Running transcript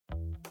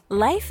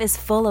Life is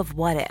full of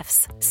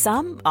what-ifs.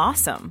 Some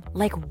awesome,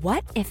 like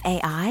what if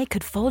AI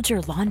could fold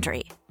your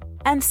laundry?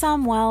 And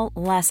some, well,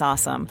 less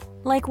awesome,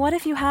 like what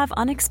if you have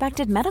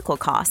unexpected medical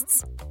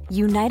costs?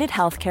 United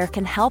Healthcare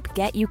can help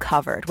get you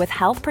covered with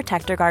Health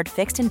Protector Guard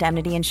fixed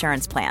indemnity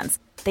insurance plans.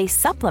 They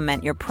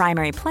supplement your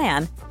primary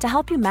plan to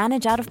help you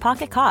manage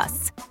out-of-pocket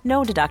costs.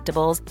 No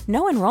deductibles,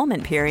 no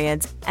enrollment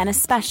periods, and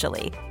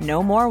especially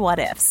no more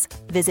what-ifs.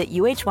 Visit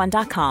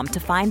uh1.com to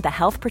find the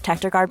Health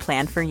Protector Guard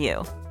plan for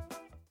you.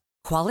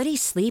 Quality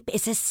sleep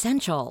is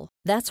essential.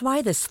 That's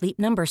why the Sleep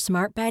Number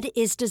Smart Bed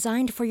is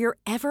designed for your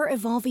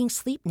ever-evolving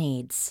sleep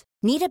needs.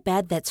 Need a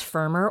bed that's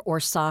firmer or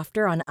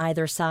softer on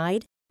either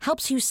side?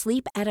 Helps you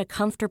sleep at a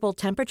comfortable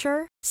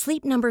temperature?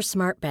 Sleep Number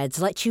Smart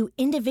Beds let you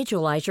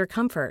individualize your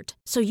comfort,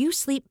 so you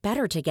sleep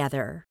better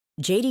together.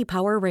 J.D.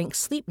 Power ranks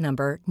Sleep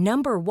Number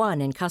number 1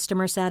 in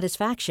customer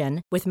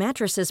satisfaction with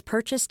mattresses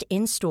purchased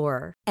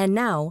in-store. And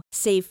now,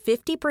 save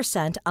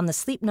 50% on the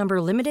Sleep Number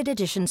Limited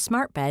Edition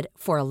Smart Bed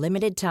for a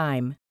limited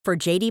time. For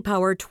J.D.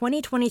 Power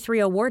 2023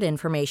 award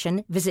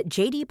information, visit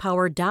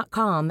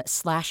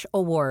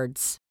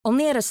jdpower.com/awards.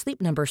 Only at a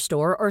Sleep Number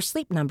store or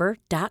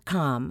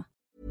sleepnumber.com.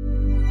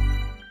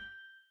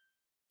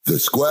 The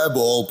Square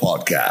Ball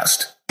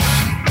Podcast.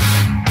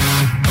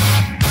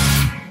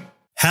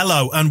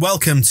 Hello and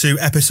welcome to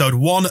episode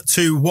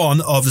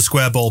 121 of the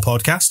Square Ball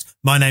Podcast.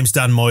 My name's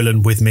Dan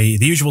Moylan, with me,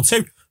 the usual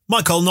two,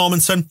 Michael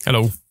Normanson.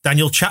 Hello.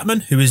 Daniel Chapman,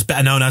 who is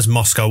better known as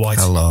Moscow White.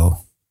 Hello.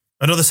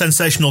 Another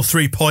sensational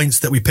 3 points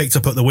that we picked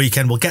up at the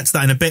weekend. We'll get to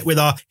that in a bit with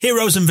our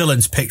heroes and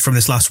villains picked from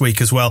this last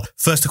week as well.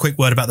 First, a quick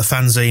word about the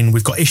fanzine.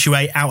 We've got issue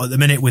 8 out at the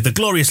minute with the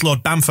glorious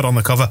Lord Bamford on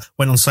the cover.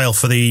 Went on sale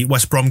for the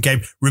West Brom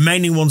game.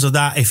 Remaining ones of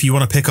that, if you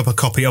want to pick up a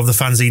copy of the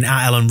fanzine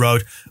at Ellen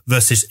Road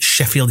versus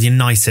Sheffield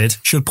United.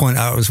 Should point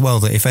out as well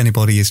that if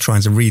anybody is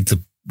trying to read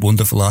the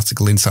wonderful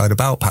article inside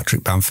about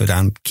Patrick Bamford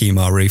and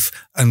Kemar Reef,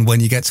 and when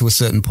you get to a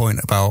certain point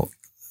about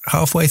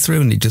halfway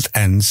through and it just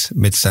ends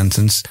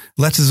mid-sentence,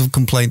 letters of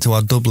complaint to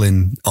our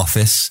Dublin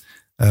office,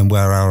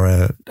 where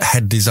our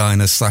head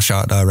designer /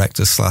 art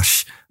director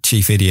 /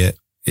 chief idiot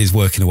is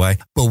working away.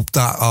 But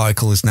that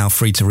article is now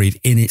free to read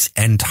in its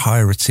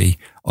entirety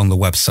on the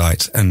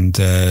website. And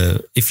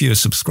if you're a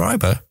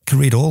subscriber, you can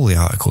read all the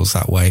articles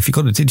that way. If you've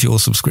got a digital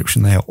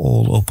subscription, they are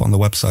all up on the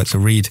website to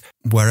read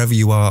wherever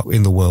you are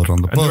in the world,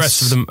 on the bus. And the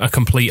rest of them are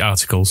complete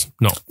articles,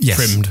 not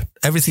trimmed.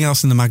 Everything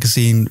else in the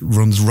magazine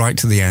runs right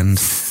to the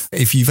end.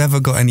 If you've ever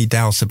got any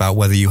doubts about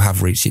whether you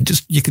have reached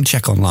it, you can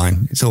check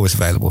online. It's always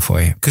available for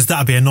you. Because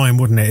that'd be annoying,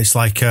 wouldn't it? It's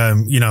like,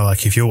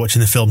 like if you're watching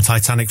the film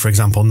Titanic, for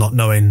example, not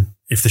knowing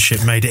if the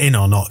ship made it in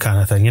or not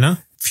kind of thing, you know?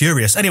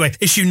 Furious. Anyway,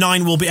 issue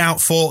 9 will be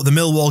out for the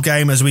Millwall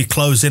game as we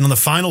close in on the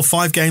final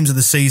 5 games of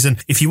the season.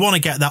 If you want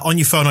to get that on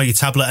your phone or your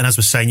tablet, and as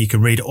we're saying, you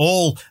can read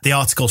all the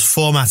articles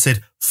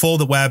formatted for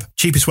the web.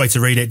 Cheapest way to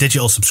read it,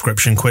 digital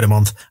subscription, £1 a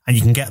month. And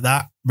you can get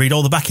that. Read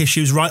all the back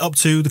issues right up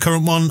to the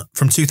current one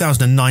from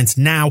 2009 to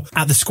now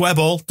at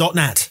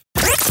thesquareball.net.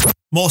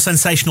 More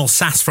sensational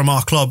sass from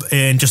our club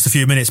in just a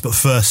few minutes, but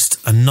first,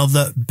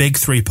 another big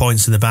 3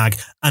 points in the bag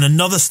and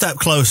another step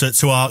closer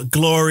to our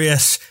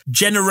glorious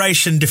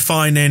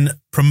generation-defining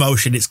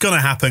promotion. It's going to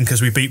happen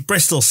because we beat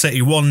Bristol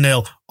City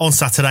 1-0 on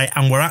Saturday,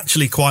 and we're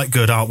actually quite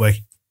good, aren't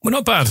we? We're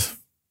not bad.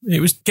 It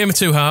was a game of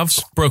 2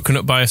 halves, broken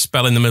up by a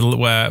spell in the middle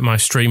where my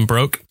stream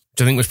broke,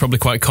 which I think was probably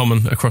quite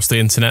common across the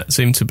internet.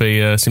 Seemed to be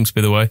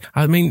the way.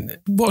 I mean,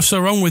 what's so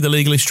wrong with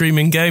illegally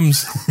streaming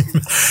games?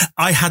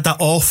 I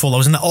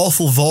was in that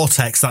awful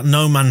vortex, that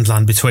no man's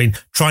land between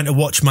trying to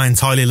watch my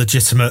entirely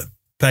legitimate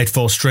paid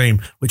for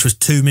stream, which was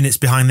 2 minutes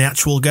behind the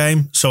actual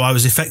game. So I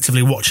was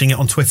effectively watching it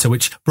on Twitter,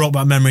 which brought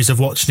back memories of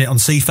watching it on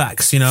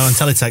CFAX, and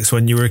Teletext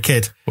when you were a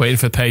kid. Waiting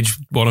for page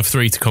 1 of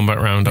 3 to come back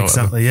round.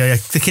 Exactly, yeah.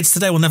 The kids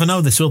today will never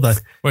know this, will they?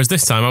 Whereas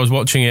this time I was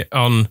watching it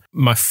on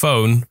my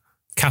phone,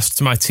 cast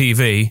to my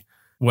TV,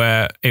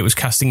 where it was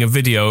casting a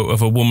video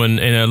of a woman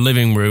in a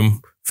living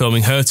room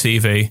filming her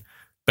TV,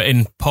 but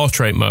in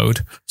portrait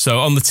mode. So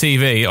on the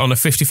TV, on a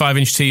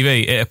 55-inch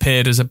TV, it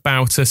appeared as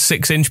about a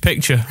 6-inch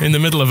picture in the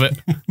middle of it.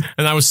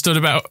 And I was stood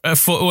about a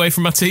foot away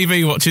from my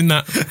TV watching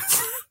that.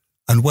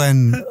 And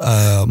when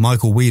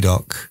Michael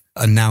Weedock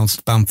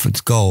announced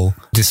Bamford's goal,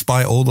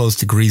 despite all those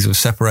degrees of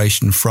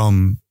separation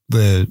from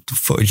the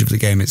footage of the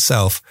game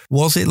itself,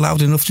 was it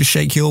loud enough to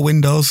shake your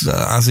windows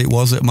as it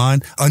was at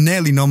mine? I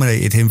nearly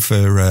nominated him for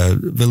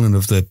villain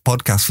of the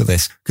podcast for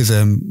this because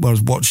when I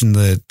was watching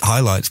the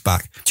highlights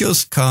back,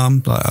 just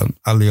calm, like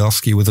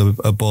Alioski with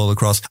a ball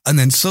across, and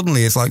then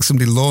suddenly it's like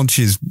somebody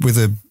launches with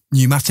a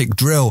pneumatic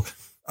drill,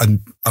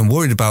 and I'm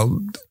worried about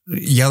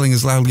yelling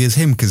as loudly as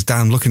him because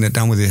Dan, looking at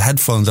Dan with his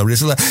headphones over,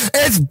 is like,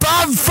 "It's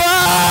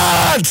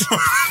Bamford!"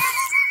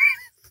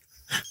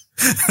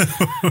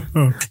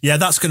 Yeah,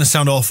 that's going to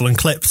sound awful and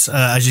clipped,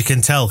 as you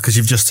can tell, because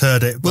you've just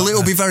heard it. Well,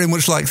 it'll be very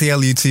much like the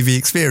LUTV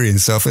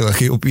experience, so I feel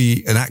like it'll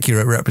be an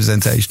accurate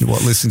representation of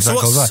what listening to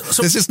that goes like.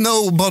 There's just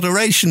no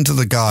moderation to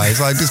the guy. It's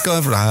like just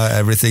going for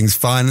everything's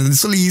fine, and then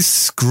suddenly he's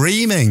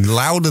screaming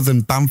louder than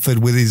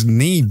Bamford with his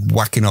knee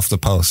whacking off the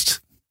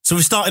post. So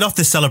we started off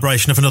this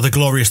celebration of another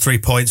glorious 3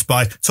 points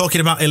by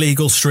talking about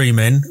illegal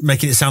streaming,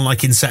 making it sound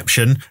like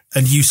Inception,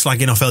 and you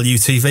slagging off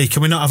LUTV.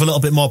 Can we not have a little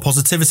bit more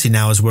positivity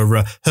now as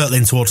we're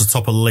hurtling towards the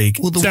top of the league?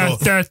 Well,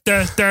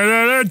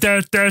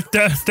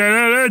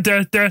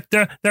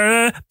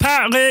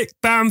 Patrick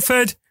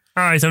Bamford.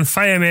 Oh, he's on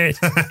fire, mate.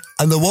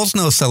 And there was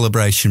no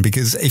celebration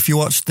because if you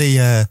watch they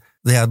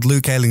had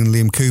Luke Ayling and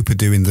Liam Cooper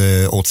doing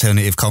the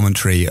alternative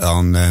commentary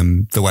on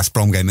the West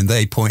Brom game, and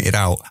they pointed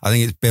out, I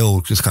think it's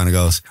Bill just kind of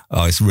goes,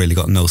 oh, it's really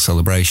got no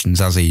celebrations,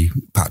 has he,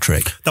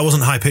 Patrick? That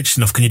wasn't high-pitched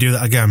enough. Can you do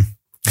that again?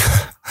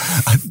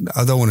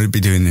 I don't want to be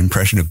doing an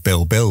impression of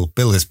Bill. Bill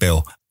is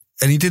Bill.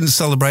 And he didn't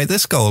celebrate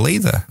this goal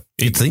either.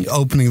 You'd think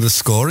opening the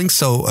scoring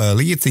so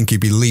early, you'd think he'd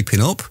be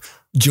leaping up,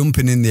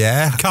 jumping in the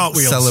air,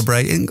 cartwheels,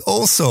 celebrating,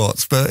 all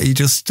sorts, but he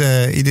just,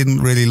 he didn't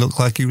really look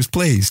like he was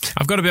pleased.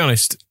 I've got to be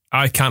honest,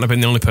 I can't have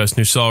been the only person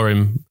who saw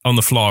him on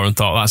the floor and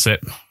thought, that's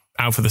it,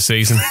 out for the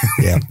season.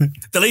 Yeah.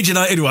 The Leeds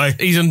United way.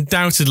 He's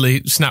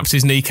undoubtedly snapped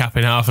his kneecap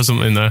in half or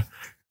something there.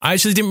 I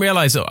actually didn't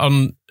realise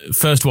on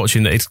first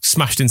watching that he'd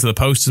smashed into the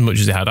post as much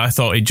as he had. I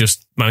thought he'd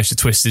just managed to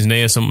twist his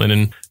knee or something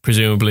and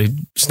presumably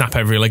snap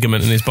every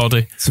ligament in his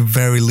body. It's a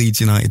very Leeds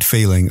United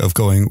feeling of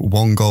going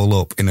 1 goal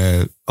up in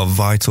a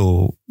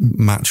vital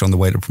match on the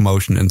way to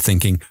promotion and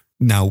thinking,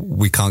 now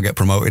we can't get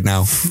promoted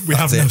now. We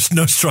have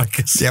no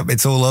strikers. Yep,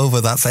 it's all over.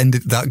 That's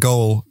ended. That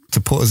goal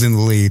to put us in the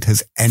lead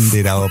has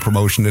ended our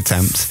promotion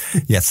attempt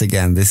yet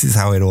again. This is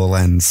how it all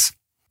ends.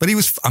 But he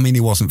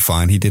wasn't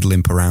fine. He did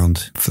limp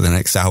around for the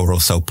next hour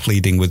or so,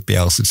 pleading with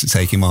Bielsa to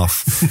take him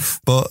off.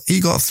 But he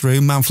got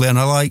through manfully, and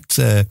I liked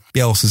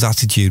Bielsa's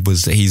attitude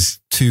was that he's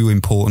too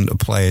important a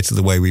player to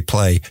the way we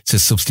play to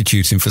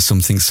substitute him for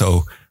something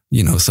so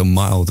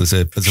mild as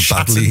a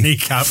badly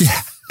kneecap.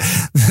 Yeah.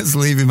 Let's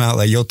leave him out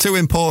there. You're too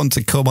important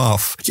to come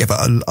off. Yeah, but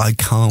I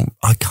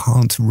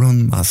can't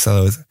run,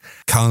 Marcelo.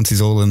 Can't is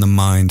all in the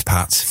mind,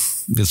 Pat.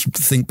 Just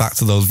think back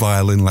to those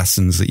violin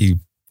lessons that you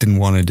didn't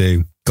want to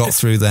do. Got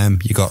through them,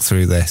 you got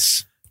through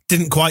this.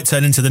 Didn't quite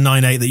turn into the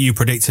 9-8 that you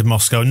predicted,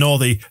 Moscow, nor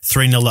the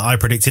 3-0 that I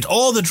predicted,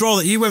 or the draw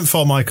that you went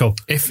for, Michael.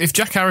 If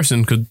Jack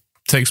Harrison could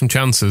take some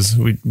chances,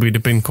 we'd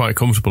have been quite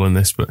comfortable in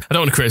this, but I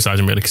don't want to criticise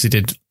him really because he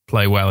did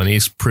play well and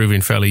he's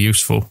proving fairly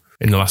useful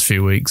in the last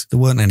few weeks. There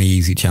weren't any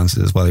easy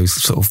chances as well. He was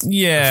sort of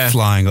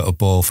flying at a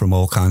ball from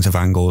all kinds of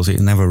angles. It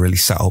never really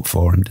set up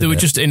for him. There were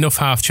just enough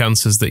half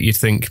chances that you'd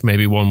think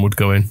maybe one would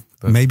go in.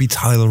 But maybe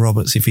Tyler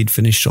Roberts, if he'd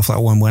finished off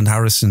that one when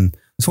Harrison...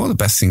 It's one of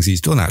the best things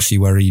he's done, actually,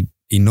 where he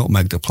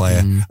nutmegged a player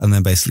and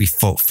then basically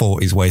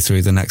fought his way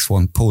through the next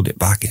one, pulled it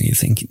back, and you're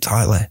thinking,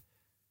 Tyler,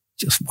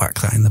 just whack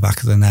that in the back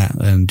of the net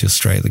and just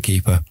straight at the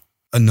keeper.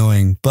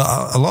 Annoying.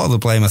 But a lot of the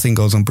blame, I think,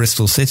 goes on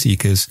Bristol City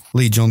because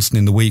Lee Johnson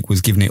in the week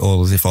was giving it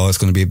all as if, it's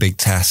going to be a big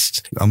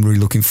test. I'm really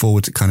looking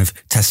forward to kind of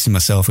testing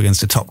myself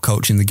against a top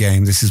coach in the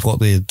game. This is what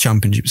the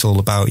championship's all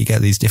about. You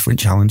get these different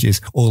challenges,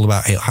 all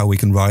about how we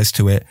can rise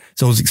to it.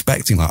 So I was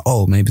expecting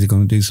maybe they're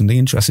going to do something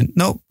interesting.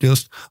 Nope,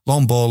 just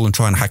long ball and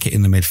try and hack it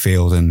in the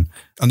midfield. And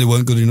they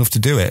weren't good enough to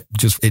do it.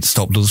 Just it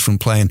stopped us from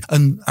playing.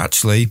 And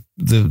actually,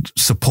 the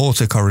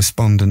supporter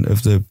correspondent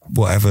of the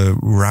whatever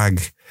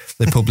rag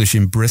they publish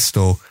in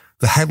Bristol,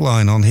 the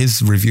headline on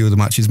his review of the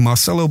match is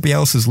Marcelo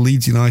Bielsa's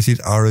Leeds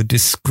United are a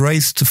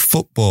disgrace to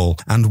football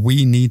and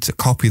we need to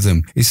copy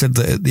them. He said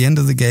that at the end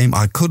of the game,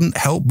 I couldn't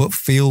help but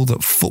feel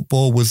that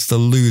football was the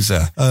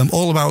loser.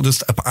 All about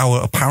just our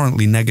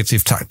apparently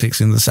negative tactics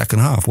in the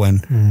second half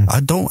when I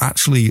don't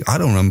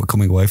remember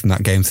coming away from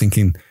that game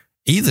thinking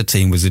either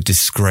team was a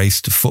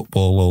disgrace to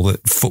football or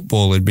that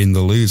football had been the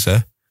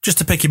loser. Just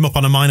to pick him up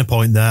on a minor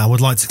point there, I would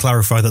like to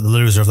clarify that the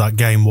loser of that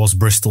game was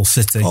Bristol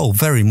City. Oh,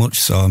 very much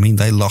so. I mean,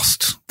 they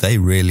lost. They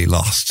really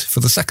lost for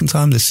the second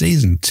time this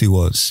season to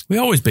us. We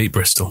always beat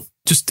Bristol.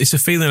 It's a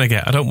feeling I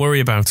get. I don't worry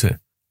about it.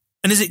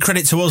 And is it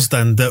credit to us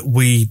then that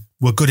we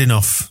were good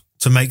enough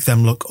to make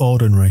them look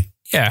ordinary?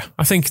 Yeah,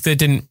 I think they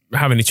didn't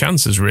have any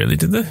chances really,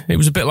 did they? It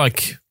was a bit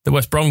like the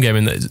West Brom game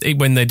in that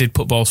when they did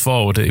put balls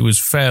forward, it was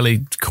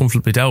fairly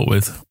comfortably dealt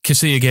with.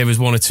 Casilla gave us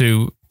 1 or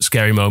 2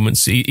 scary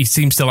moments. He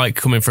seems to like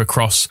coming for a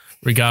cross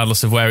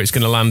regardless of where it's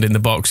going to land in the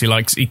box.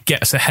 He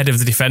gets ahead of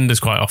the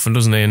defenders quite often,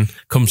 doesn't he? And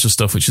comes to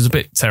stuff, which is a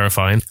bit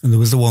terrifying. And there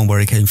was the one where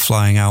he came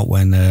flying out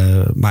when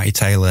Matty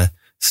Taylor,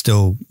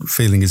 still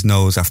feeling his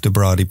nose after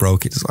Brady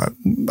broke it. It's like,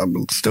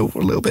 I'm still a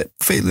little bit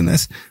feeling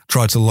this.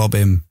 Tried to lob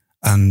him.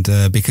 And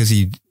because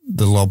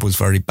the lob was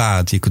very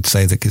bad, you could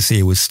say that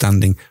Casilla was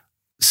standing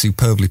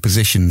superbly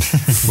positioned.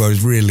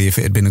 Whereas really, if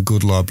it had been a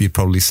good lob, you'd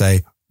probably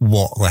say,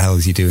 what the hell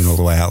is he doing all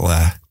the way out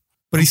there?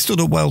 But he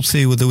stood up well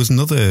too. There was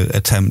another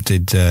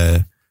attempted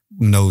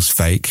nose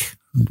fake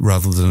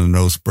rather than a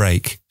nose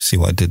break. See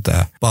what I did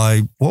there?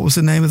 By, what was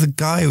the name of the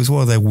guy? It was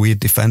one of their weird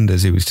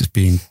defenders who was just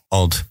being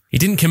odd. He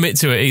didn't commit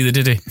to it either,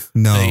 did he?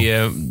 No.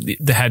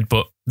 The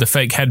headbutt, the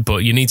fake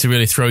headbutt, you need to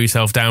really throw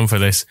yourself down for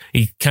this.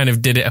 He kind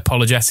of did it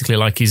apologetically,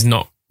 like he's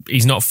not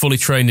fully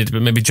trained it,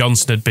 but maybe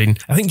Johnson had been.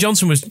 I think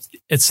Johnson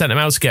had sent him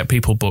out to get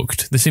people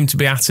booked. They seemed to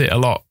be at it a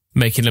lot,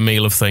 making a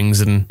meal of things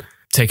and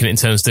taking it in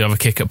turns to have a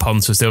kick at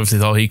Pontus. They obviously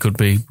thought he could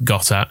be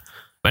got at.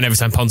 And every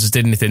time Pontus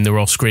did anything, they were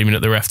all screaming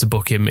at the ref to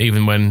book him,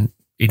 even when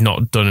he'd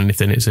not done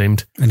anything, it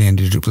seemed. And he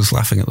ended up just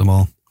laughing at them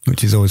all,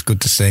 which is always good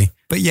to see.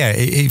 But yeah,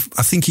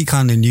 I think he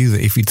kind of knew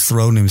that if he'd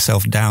thrown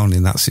himself down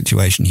in that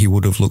situation, he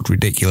would have looked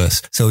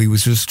ridiculous. So he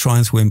was just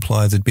trying to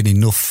imply there'd been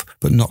enough,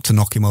 but not to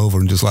knock him over,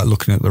 and just like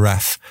looking at the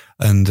ref.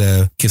 And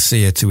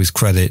Casilla, to his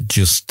credit,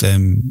 just,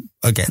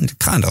 again,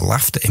 kind of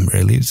laughed at him,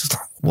 really. It was just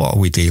like, what are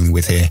we dealing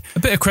with here? A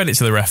bit of credit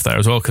to the ref there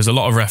as well, because a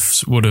lot of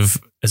refs would have,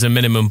 as a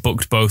minimum,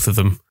 booked both of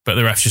them. But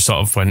the refs just sort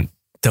of went,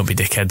 don't be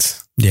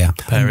dickheads. Yeah.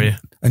 Perry.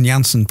 And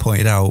Janssen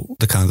pointed out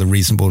the kind of the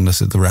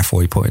reasonableness of the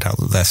referee. Pointed out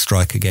that their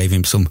striker gave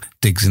him some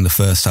digs in the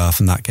first half,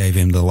 and that gave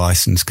him the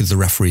license, because the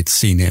referee had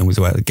seen it and was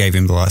aware that gave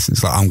him the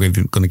license. Like, I'm going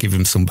to give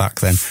him some back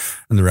then.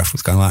 And the ref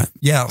was kind of like,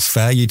 yeah, that's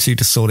fair. You two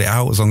just sort it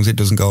out as long as it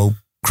doesn't go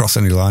cross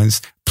any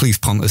lines. Please,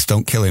 Pontus,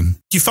 don't kill him.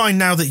 Do you find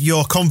now that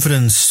your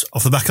confidence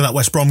off the back of that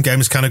West Brom game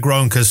has kind of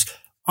grown? Because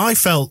I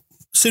felt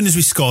as soon as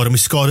we scored, and we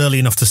scored early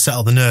enough to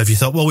settle the nerve, you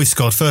thought, well, we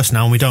scored first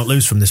now and we don't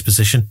lose from this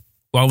position.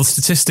 While the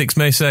statistics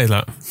may say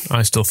that,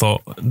 I still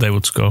thought they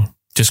would score,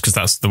 just because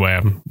that's the way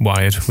I'm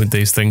wired with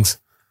these things.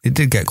 It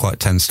did get quite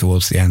tense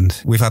towards the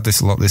end. We've had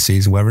this a lot this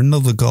season, where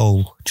another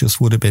goal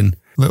just would have been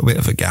a little bit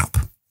of a gap.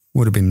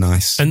 Would have been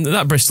nice. And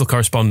that Bristol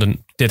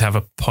correspondent did have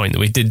a point that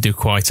we did do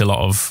quite a lot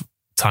of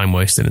time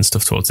wasting and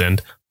stuff towards the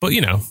end. But, you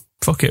know,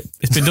 fuck it.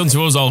 It's been done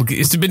to us all.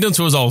 It's been done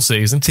to us all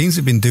season. Teams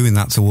have been doing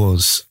that to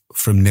us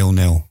from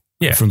 0-0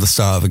 from the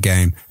start of a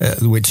game,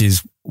 which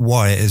is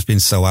why it has been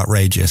so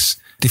outrageous.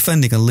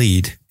 Defending a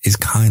lead is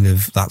kind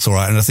of, that's all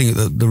right. And I think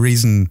that the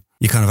reason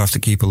you kind of have to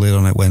keep a lid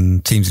on it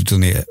when teams have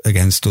done it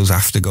against us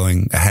after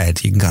going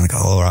ahead, you can kind of go,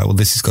 all right, well,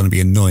 this is going to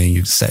be annoying.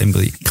 You've set him,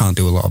 but you can't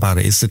do a lot about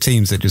it. It's the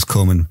teams that just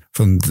come, and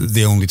from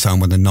the only time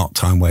when they're not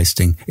time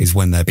wasting is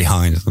when they're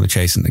behind and they're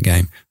chasing the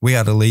game. We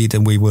had a lead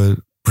and we were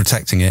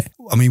protecting it.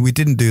 I mean, we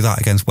didn't do that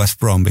against West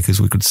Brom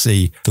because we could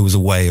see there was a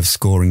way of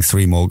scoring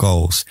 3 more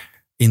goals.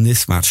 In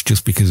this match,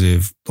 just because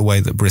of the way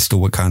that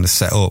Bristol were kind of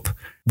set up,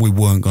 we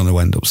weren't going to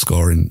end up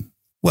scoring.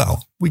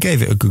 Well, we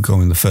gave it a good go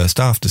in the first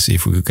half to see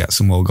if we could get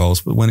some more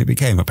goals, but when it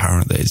became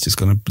apparent that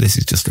this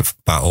is just a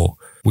battle,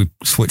 we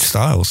switched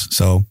styles.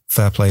 So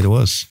fair play to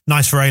us.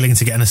 Nice for Ayling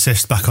to get an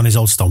assist back on his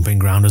old stomping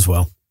ground as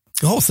well.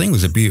 The whole thing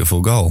was a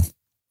beautiful goal.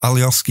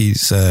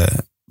 Alioski's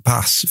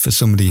pass, for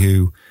somebody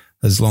who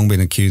has long been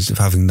accused of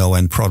having no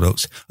end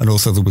product, and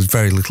also there was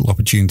very little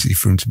opportunity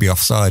for him to be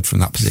offside from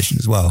that position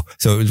as well.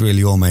 So it was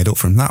really all made up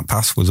for him. That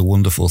pass was a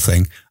wonderful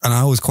thing. And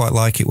I always quite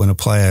like it when a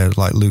player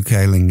like Luke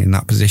Ayling in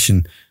that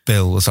position,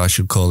 Bill, as I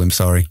should call him,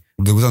 sorry,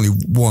 there was only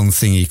one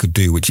thing he could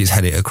do, which is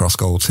head it across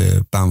goal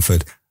to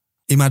Bamford.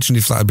 Imagine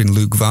if that had been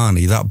Luke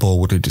Varney, that ball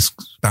would have just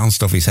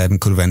bounced off his head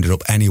and could have ended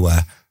up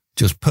anywhere.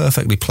 Just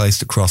perfectly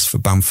placed across for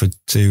Bamford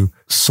to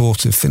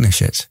sort of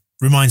finish it.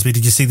 Reminds me,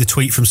 did you see the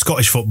tweet from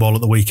Scottish football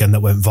at the weekend that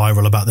went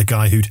viral about the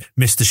guy who'd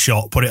missed a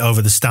shot, put it over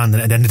the stand,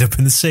 and it ended up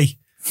in the sea?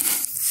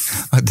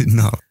 I did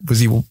not. Was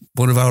he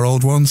one of our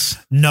old ones?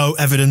 No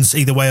evidence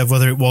either way of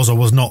whether it was or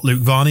was not Luke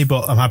Varney,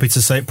 but I'm happy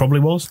to say it probably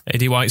was.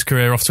 Eddie White's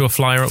career off to a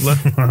flyer up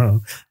there.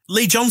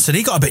 Lee Johnson,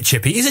 he got a bit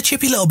chippy. He's a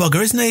chippy little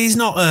bugger, isn't he? He's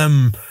not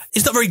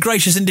very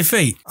gracious in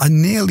defeat. I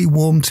nearly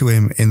warmed to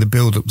him in the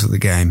build-up to the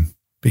game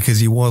because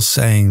he was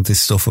saying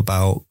this stuff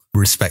about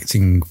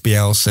respecting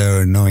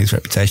Bielsa and knowing his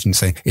reputation,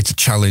 saying it's a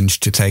challenge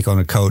to take on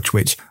a coach,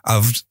 which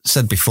I've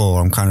said before,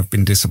 I'm kind of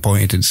been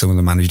disappointed in some of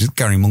the managers.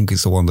 Gary Monk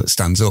is the one that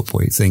stands up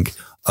where you think,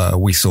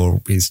 we saw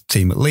his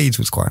team at Leeds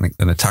was quite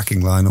an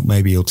attacking lineup.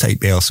 Maybe he'll take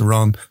Bielsa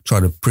on,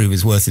 try to prove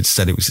his worth.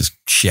 Instead, it was just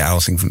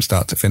shithousing from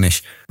start to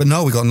finish. But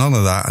no, we got none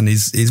of that. And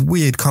his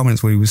weird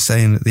comments where he was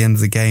saying at the end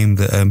of the game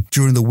that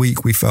during the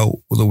week we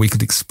felt that we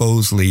could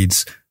expose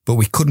Leeds, but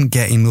we couldn't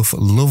get enough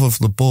love of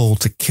the ball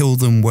to kill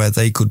them where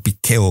they could be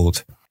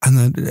killed. And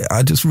then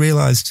I just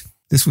realised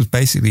this was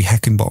basically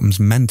Heckingbottom's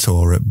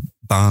mentor at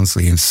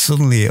Barnsley, and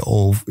suddenly it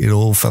all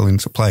fell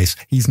into place.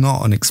 He's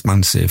not an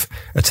expansive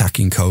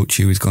attacking coach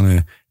who is going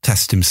to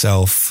test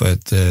himself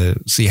to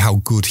see how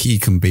good he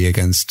can be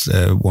against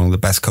one of the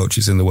best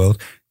coaches in the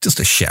world. Just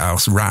a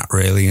shithouse rat,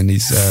 really. And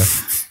he's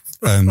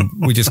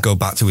we just go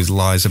back to his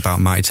lies about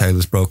Matty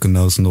Taylor's broken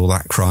nose and all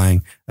that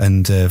crying.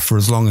 And for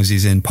as long as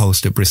he's in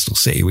post at Bristol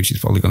City, which is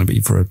probably going to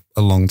be for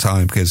a long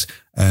time because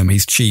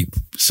he's cheap,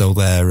 so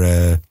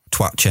their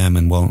twat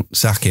chairman won't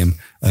sack him,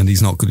 and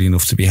he's not good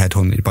enough to be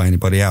headhunted by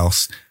anybody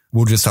else.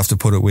 We'll just have to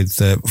put it with,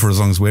 for as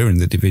long as we're in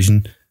the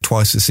division,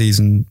 twice a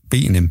season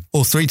beating him,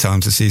 or 3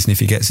 times a season if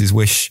he gets his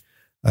wish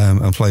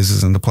and plays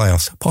us in the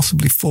playoffs.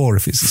 Possibly 4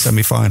 if it's the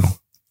semi-final.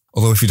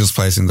 Although if he does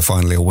play us in the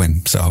final, he'll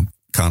win. So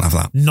can't have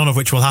that. None of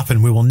which will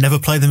happen. We will never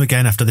play them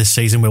again after this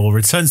season. We will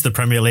return to the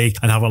Premier League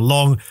and have a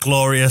long,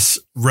 glorious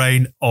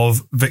reign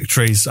of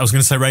victories. I was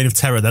going to say reign of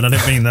terror then. I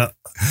didn't mean that.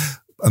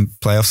 And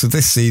playoffs of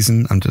this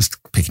season, I'm just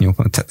picking you up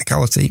on a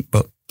technicality,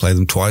 but play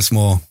them twice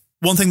more.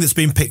 One thing that's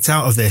been picked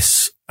out of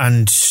this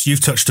and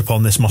you've touched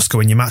upon this, Moscow,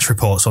 in your match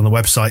reports on the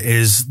website,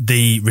 is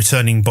the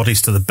returning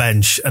bodies to the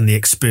bench and the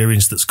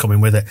experience that's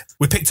coming with it.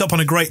 We picked up on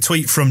a great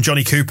tweet from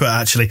Johnny Cooper,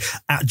 actually,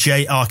 at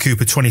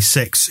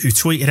JRCooper26, who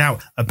tweeted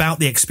out about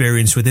the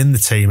experience within the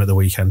team at the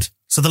weekend.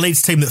 So the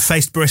Leeds team that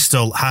faced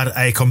Bristol had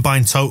a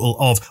combined total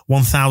of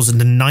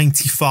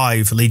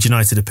 1,095 Leeds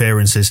United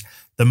appearances,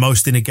 the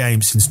most in a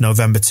game since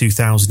November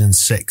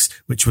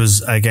 2006, which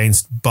was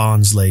against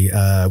Barnsley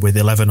with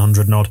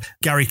 1,100 odd.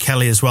 Gary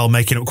Kelly as well,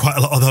 making up quite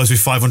a lot of those with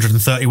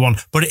 531.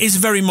 But it is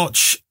very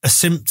much a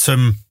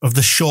symptom of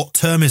the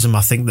short-termism,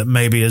 I think, that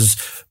maybe has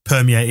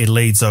permeated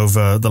Leeds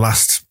over the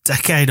last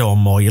decade or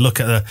more. You look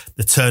at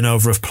the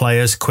turnover of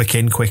players, quick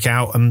in, quick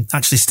out, and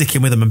actually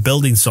sticking with them and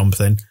building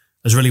something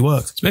has really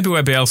worked. It's maybe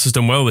where Bielsa's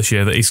done well this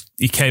year, that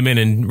he came in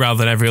and rather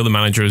than every other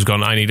manager has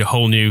gone, I need a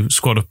whole new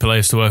squad of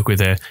players to work with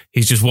here,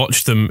 he's just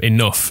watched them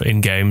enough in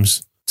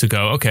games to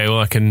go, okay, well,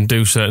 I can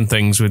do certain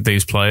things with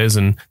these players,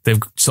 and they've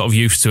sort of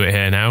used to it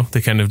here now.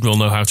 They kind of will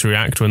know how to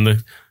react when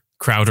the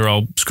crowd are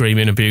all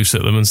screaming abuse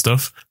at them and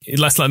stuff.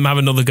 Let's let them have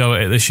another go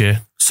at it this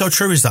year. So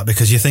true is that,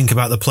 because you think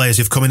about the players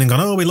who've come in and gone,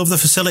 oh, we love the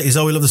facilities,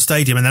 oh, we love the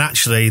stadium, and then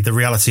actually the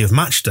reality of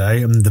match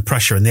day and the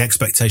pressure and the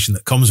expectation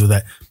that comes with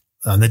it,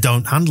 and they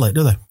don't handle it,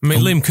 do they? I mean,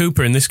 Liam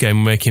Cooper in this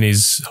game making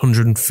his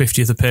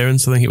 150th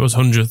appearance, I think it was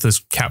 100th as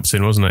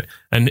captain, wasn't it?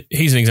 And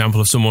he's an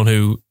example of someone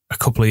who a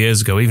couple of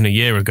years ago, even a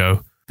year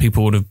ago,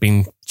 people would have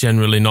been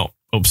generally not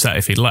upset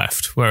if he'd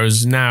left.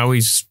 Whereas now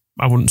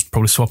I wouldn't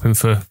probably swap him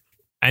for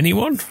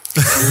anyone.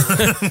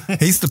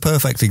 He's the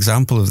perfect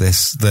example of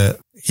this, that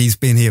he's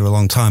been here a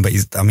long time, but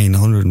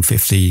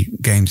 150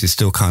 games is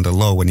still kind of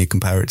low when you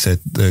compare it to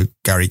the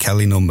Gary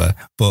Kelly number.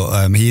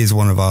 But he is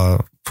one of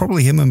our,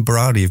 probably him and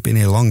Berardi have been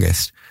here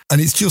longest.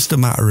 And it's just a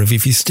matter of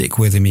if you stick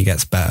with him, he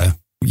gets better.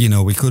 You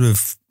know, we could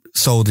have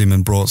sold him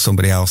and brought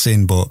somebody else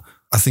in, but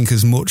I think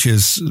as much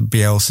as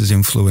Bielsa's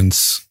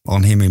influence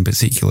on him in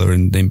particular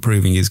and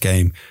improving his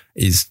game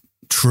is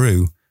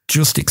true,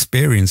 just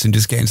experience and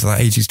just getting to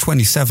that age. He's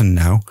 27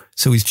 now,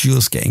 so he's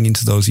just getting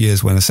into those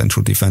years when a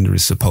central defender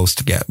is supposed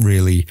to get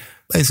really,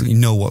 basically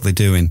know what they're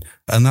doing.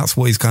 And that's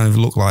what he's kind of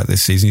looked like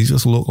this season. He's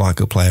just looked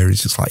like a player.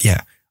 He's just like,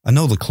 yeah, I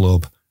know the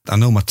club. I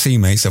know my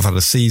teammates. I've had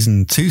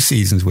two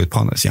seasons with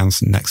Pontus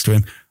Jansson next to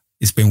him.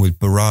 He's been with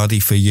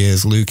Berardi for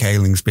years. Luke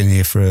Ayling's been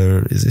here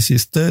for, is this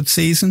his third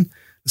season?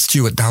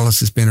 Stuart Dallas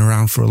has been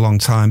around for a long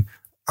time.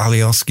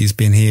 Alioski's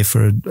been here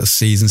for a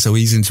season, so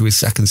he's into his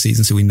second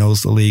season, so he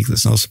knows the league.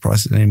 There's no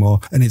surprises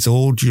anymore. And it's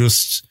all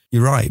just,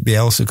 you're right,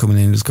 Bielsa coming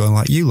in and is going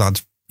like, you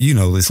lads, you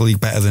know this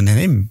league better than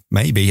him,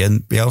 maybe.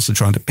 And Bielsa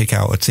trying to pick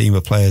out a team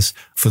of players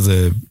for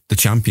the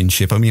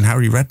championship. I mean,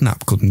 Harry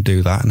Redknapp couldn't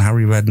do that. And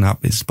Harry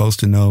Redknapp is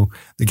supposed to know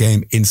the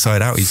game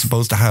inside out. He's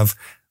supposed to have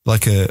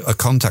like a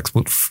contact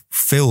book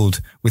filled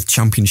with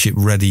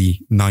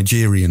championship-ready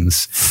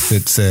Nigerians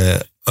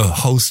that a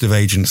host of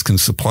agents can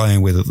supply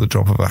him with at the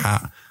drop of a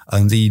hat.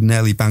 And he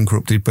nearly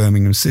bankrupted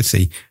Birmingham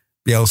City.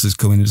 Bielsa's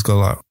come in and just go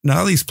like,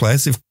 now these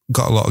players, they've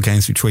got a lot of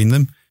games between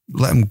them.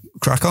 Let them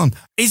crack on.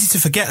 Easy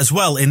to forget as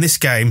well in this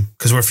game,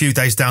 because we're a few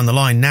days down the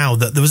line now,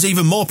 that there was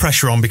even more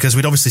pressure on, because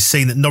we'd obviously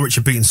seen that Norwich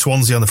had beaten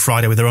Swansea on the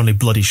Friday with their only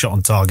bloody shot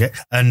on target,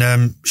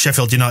 and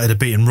Sheffield United had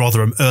beaten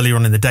Rotherham earlier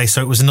on in the day,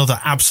 so it was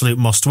another absolute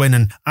must-win,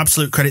 and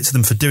absolute credit to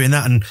them for doing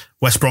that. And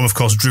West Brom, of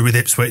course, drew with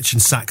Ipswich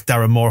and sacked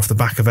Darren Moore off the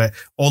back of it,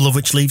 all of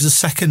which leaves us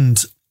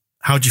second.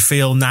 How do you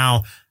feel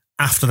now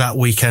after that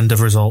weekend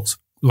of results?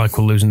 Like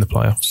we're losing the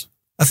playoffs.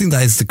 I think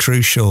that is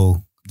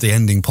the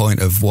ending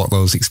point of what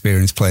those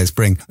experienced players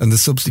bring. And the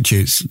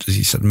substitutes, as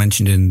you said,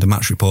 mentioned in the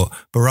match report,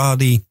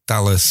 Berardi,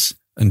 Dallas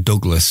and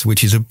Douglas,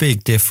 which is a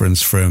big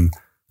difference from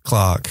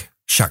Clark,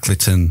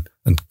 Shackleton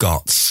and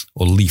Gotts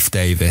or Leif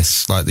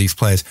Davis, like these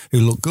players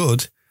who look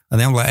good and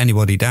they don't let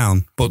anybody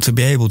down. But to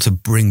be able to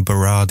bring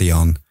Berardi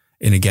on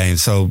in a game,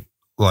 so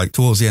like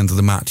towards the end of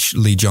the match,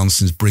 Lee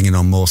Johnson's bringing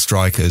on more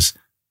strikers,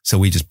 so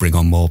we just bring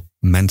on more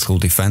mental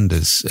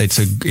defenders.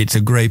 It's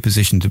a great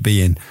position to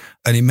be in.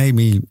 And it made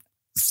me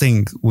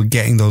think we're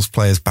getting those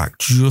players back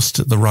just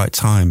at the right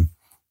time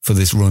for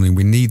this running.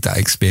 We need that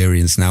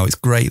experience now. It's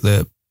great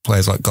that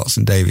players like Gotts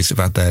and Davis have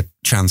had their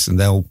chance and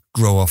they'll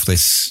grow off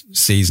this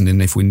season.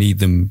 And if we need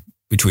them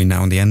between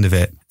now and the end of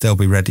it, they'll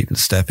be ready to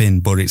step in.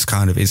 But it's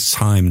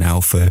time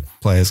now for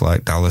players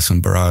like Dallas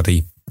and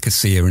Berardi,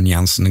 Casilla and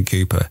Jansson and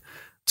Cooper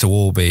to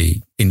all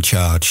be in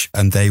charge,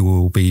 and they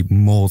will be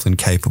more than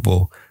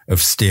capable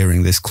of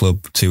steering this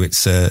club to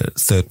its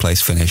third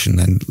place finish and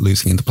then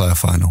losing in the playoff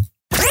final.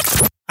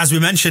 As we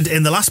mentioned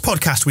in the last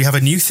podcast, we have a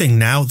new thing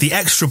now, the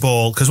extra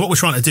ball, because what we're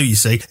trying to do, you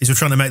see, is we're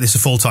trying to make this a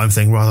full-time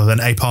thing rather than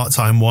a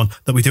part-time one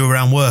that we do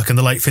around work and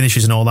the late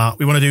finishes and all that.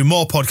 We want to do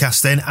more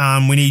podcasting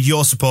and we need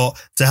your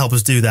support to help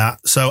us do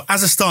that. So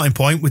as a starting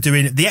point, we're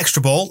doing the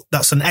extra ball.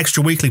 That's an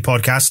extra weekly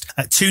podcast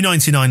at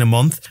 $2.99 a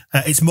month.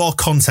 It's more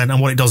content,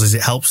 and what it does is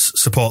it helps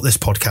support this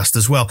podcast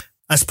as well.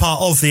 As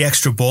part of the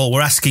extra ball,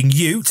 we're asking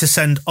you to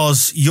send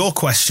us your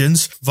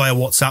questions via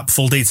WhatsApp,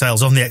 full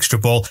details on the extra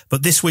ball.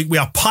 But this week we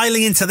are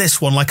piling into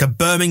this one like a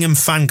Birmingham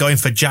fan going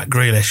for Jack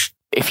Grealish.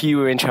 If you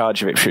were in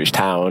charge of Ipswich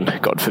Town,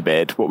 God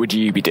forbid, what would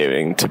you be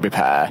doing to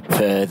prepare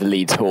for the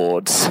Leeds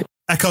Hordes?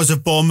 Echoes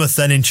of Bournemouth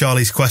then in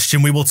Charlie's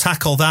question. We will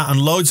tackle that and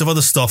loads of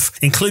other stuff,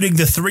 including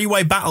the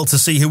three-way battle to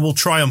see who will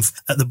triumph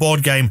at the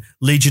board game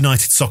Leeds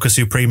United Soccer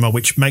Supremo,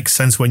 which makes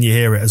sense when you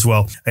hear it as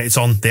well. It's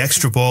on the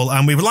Extra Ball,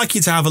 and we would like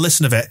you to have a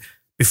listen of it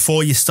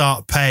before you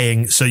start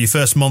paying. So your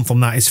first month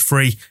on that is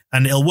free,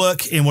 and it'll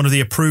work in one of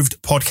the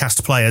approved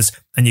podcast players,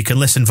 and you can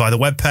listen via the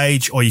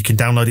webpage, or you can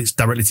download it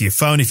directly to your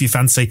phone if you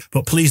fancy.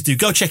 But please do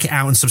go check it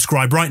out and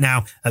subscribe right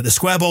now at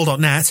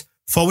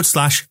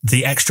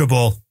thesquareball.net/the extra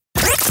ball.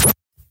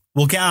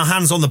 We'll get our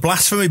hands on the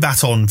blasphemy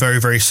baton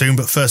very, very soon.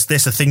 But first,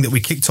 this, a thing that we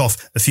kicked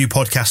off a few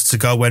podcasts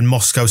ago when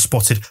Moscow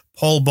spotted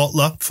Paul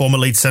Butler, former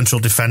Leeds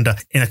Central defender,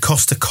 in a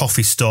Costa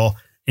coffee store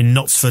in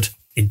Knutsford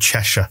in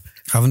Cheshire.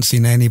 I haven't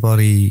seen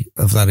anybody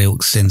of that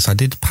ilk since. I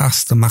did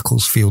pass the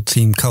Macclesfield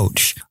team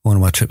coach on one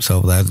of my trips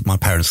over there. My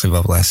parents live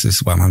over there, so this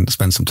is why I'm having to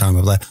spend some time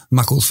over there.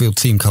 Macclesfield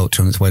team coach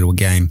on its way to a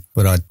game,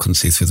 but I couldn't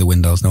see through the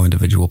windows, no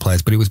individual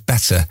players. But it was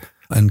better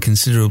and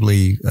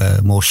considerably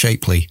more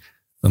shapely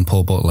than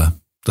Paul Butler,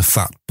 the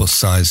fat,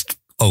 bus-sized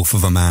oaf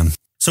of a man.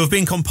 So we've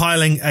been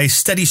compiling a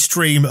steady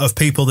stream of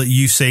people that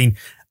you've seen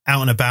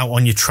out and about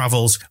on your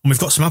travels, and we've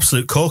got some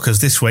absolute corkers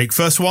this week.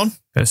 First one.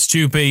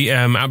 Stu B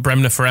at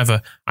Bremner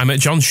Forever. I met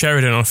John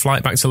Sheridan on a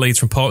flight back to Leeds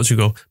from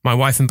Portugal. My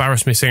wife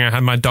embarrassed me saying I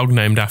had my dog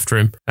named after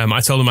him. I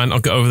told him I'd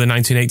not got over the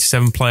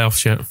 1987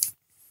 playoffs yet.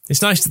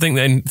 It's nice to think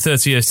that in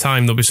 30 years'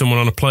 time there'll be someone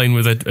on a plane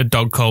with a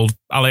dog called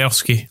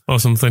Alioski or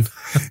something.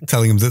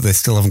 Telling them that they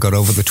still haven't got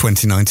over the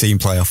 2019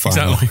 playoff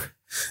final. Exactly.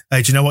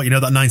 Hey, do you know what? You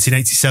know that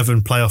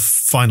 1987 playoff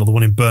final, the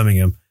one in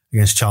Birmingham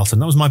against Charlton?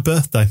 That was my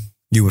birthday.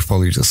 You would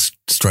probably just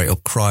straight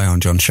up cry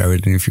on John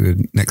Sheridan if you were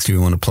next to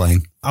him on a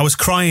plane. I was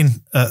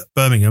crying at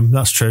Birmingham,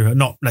 that's true.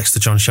 Not next to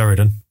John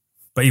Sheridan,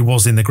 but he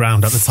was in the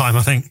ground at the time,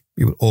 I think.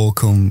 It would all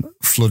come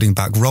flooding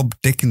back. Rob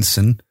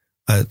Dickinson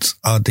at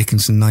R.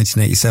 Dickinson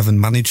 1987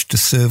 managed to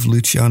serve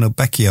Luciano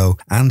Becchio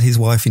and his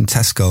wife in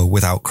Tesco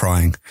without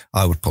crying.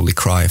 I would probably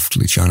cry if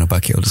Luciano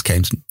Becchio just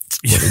came to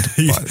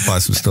buy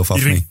some stuff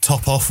off me. You'd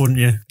top off, wouldn't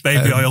you?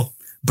 Baby oil.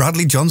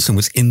 Bradley Johnson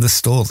was in the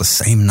store the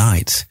same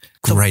night.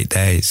 Great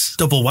days.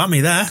 Double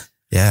whammy there.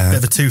 Yeah. Bit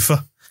of a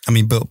twofer. I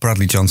mean, but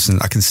Bradley Johnson,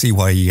 I can see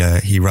why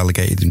he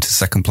relegated into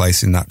second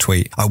place in that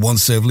tweet. I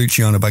once served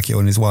Luciano Becchio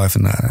and his wife,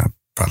 and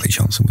Bradley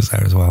Johnson was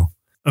there as well.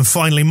 And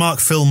finally, Mark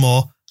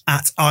Fillmore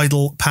at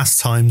Idle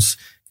Pastimes,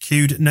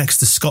 queued next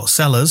to Scott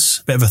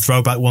Sellers. Bit of a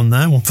throwback one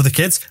there, one for the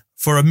kids,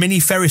 for a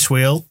mini Ferris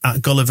wheel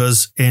at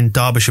Gulliver's in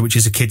Derbyshire, which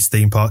is a kids'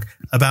 theme park,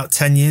 about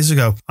 10 years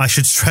ago. I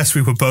should stress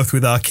we were both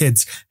with our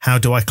kids. How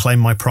do I claim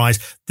my prize?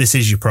 This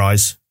is your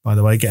prize, by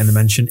the way. Getting the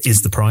mention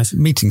is the prize.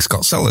 Meeting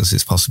Scott Sellers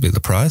is possibly the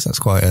prize. That's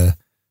quite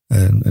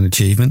an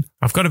achievement.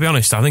 I've got to be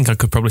honest, I think I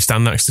could probably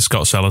stand next to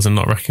Scott Sellers and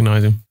not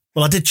recognise him.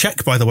 Well, I did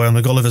check, by the way, on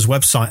the Gulliver's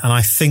website, and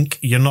I think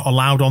you're not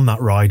allowed on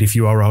that ride if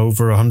you are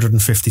over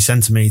 150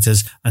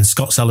 centimetres, and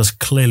Scott Sellers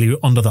clearly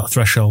under that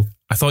threshold.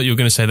 I thought you were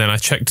going to say then I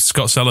checked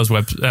Scott Sellers'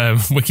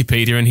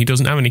 Wikipedia and he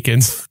doesn't have any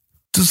kids.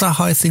 Does that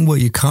high thing where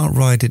you can't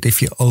ride it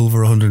if you're over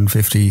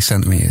 150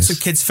 centimetres? It's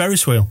a kid's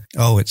Ferris wheel.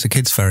 Oh, it's a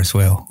kid's Ferris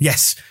wheel.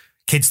 Yes.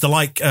 Kids, they're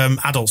like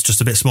adults,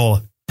 just a bit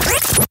smaller.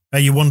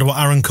 You wonder what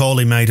Aaron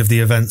Corley made of the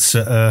events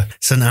at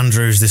St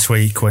Andrews this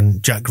week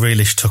when Jack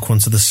Grealish took one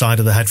to the side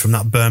of the head from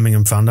that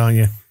Birmingham fan, aren't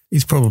you?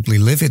 He's probably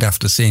livid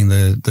after seeing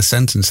the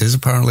sentences.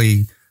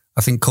 Apparently,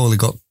 I think Corley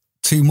got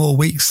 2 more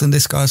weeks than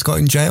this guy's got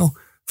in jail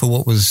for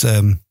what was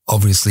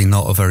obviously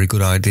not a very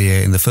good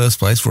idea in the first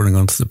place, running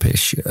onto the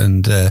pitch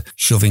and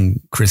shoving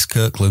Chris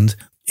Kirkland.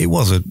 It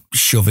wasn't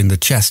shoving the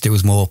chest. It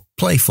was more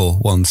playful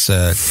once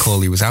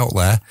Corley was out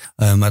there.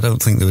 I don't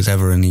think there was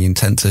ever any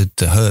intent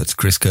to hurt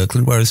Chris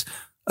Kirkland, whereas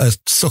a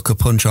sucker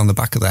punch on the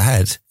back of the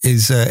head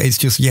is it's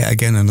just yet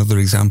again another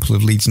example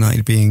of Leeds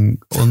United being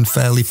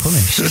unfairly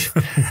punished.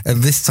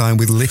 And this time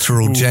with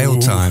literal jail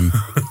time.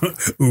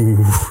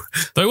 Ooh.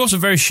 Though it was a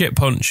very shit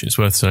punch, it's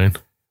worth saying.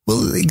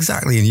 Well,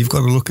 exactly. And you've got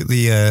to look at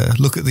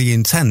the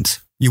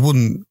intent. You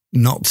wouldn't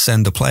not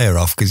send a player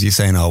off because you're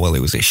saying, oh, well,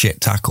 it was a shit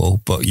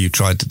tackle, but you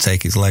tried to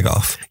take his leg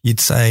off.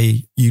 You'd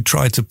say you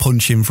tried to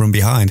punch him from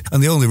behind.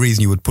 And the only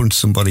reason you would punch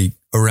somebody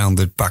around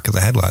the back of the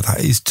head like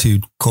that is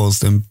to cause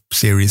them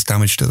serious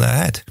damage to their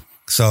head.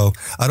 So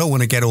I don't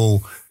want to get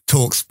all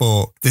talk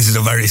sport. This is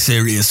a very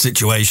serious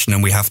situation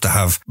and we have to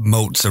have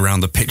moats around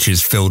the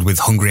pitches filled with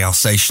hungry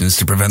Alsatians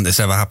to prevent this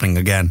ever happening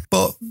again.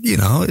 But, you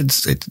know,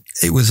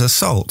 it was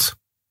assault.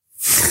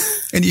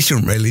 And you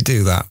shouldn't really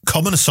do that.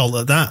 Common assault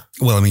at that.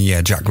 Well, I mean,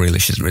 yeah, Jack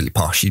Grealish isn't really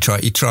posh. He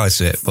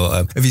tries it,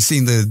 but have you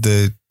seen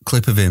the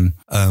clip of him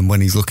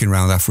when he's looking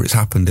around after it's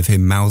happened, of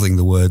him mouthing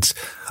the words,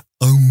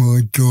 "Oh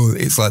my God."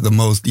 It's like the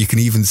most, you can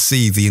even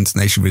see the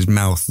intonation of his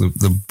mouth,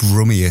 the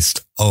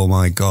brummiest, "Oh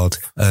my God,"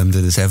 that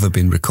has ever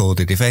been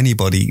recorded. If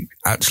anybody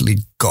actually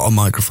got a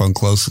microphone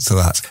closer to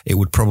that, it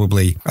would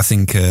probably, I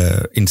think,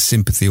 in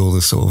sympathy, all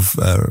the sort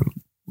of,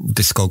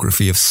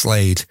 discography of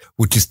Slade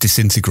would just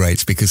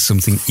disintegrate because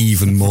something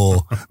even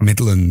more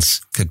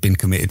Midlands had been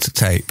committed to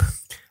tape.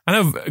 I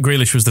know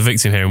Grealish was the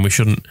victim here and we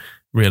shouldn't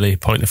really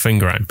point the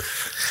finger at him.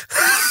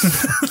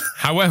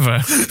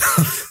 However,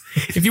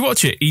 if you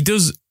watch it, he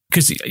does,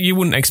 because you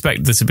wouldn't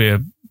expect there to be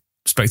a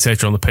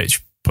spectator on the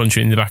pitch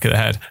punching in the back of the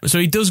head. So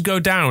he does go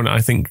down, I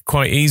think,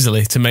 quite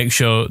easily to make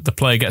sure the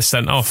player gets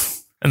sent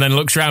off, and then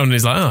looks around and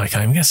is like, oh, I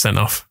can't even get sent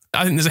off.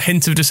 I think there's a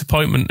hint of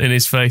disappointment in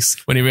his face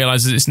when he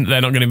realises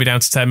they're not going to be down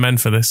to 10 men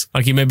for this.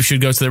 Like, he maybe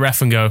should go to the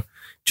ref and go,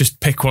 just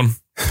pick one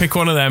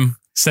of them,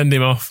 send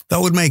him off.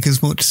 That would make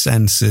as much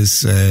sense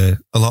as a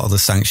lot of the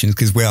sanctions,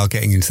 because we are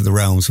getting into the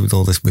realms with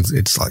all this, with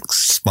it's like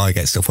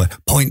Spygate stuff where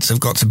points have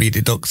got to be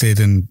deducted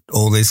and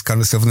all this kind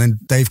of stuff. And then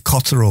Dave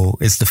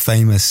Cotterill is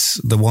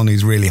the one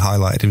who's really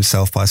highlighted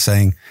himself by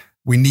saying,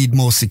 we need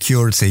more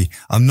security.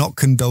 I'm not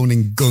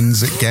condoning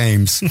guns at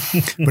games,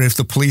 but if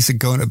the police are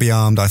going to be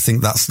armed, I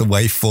think that's the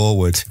way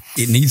forward.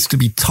 It needs to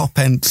be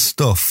top-end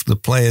stuff. The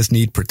players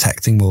need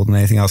protecting more than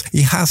anything else.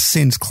 He has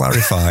since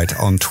clarified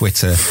on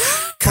Twitter.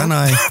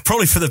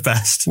 Probably for the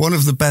best. One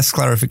of the best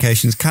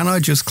clarifications. Can I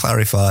just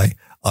clarify?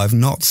 I've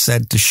not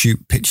said to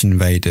shoot pitch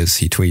invaders,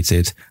 he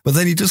tweeted. But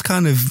then he does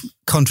kind of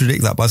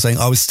contradict that by saying,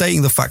 I was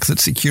stating the fact that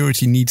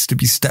security needs to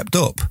be stepped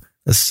up.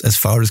 As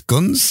far as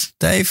guns,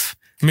 Dave?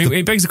 I mean,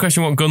 it begs the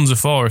question what guns are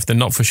for if they're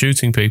not for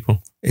shooting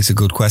people. It's a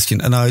good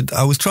question. And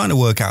I was trying to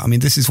work out, I mean,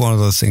 this is one of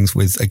those things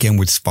with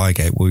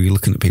Spygate, where you're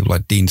looking at people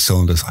like Dean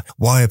Saunders. Like,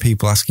 why are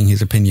people asking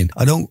his opinion?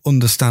 I don't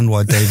understand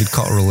why David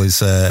Cotterill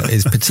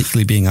is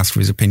particularly being asked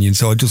for his opinion.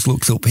 So I just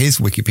looked up his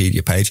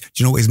Wikipedia page. Do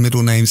you know what his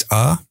middle names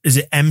are? Is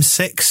it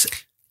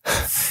M6?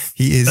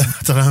 He is...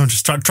 I don't know, I'm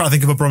just trying to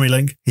think of a Brummy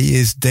link. He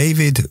is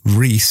David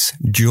Reese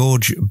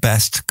George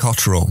Best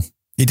Cotterill.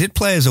 He did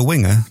play as a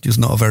winger, just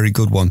not a very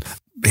good one.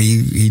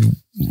 He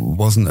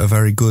wasn't a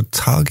very good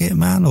target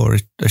man or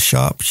a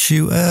sharp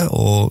shooter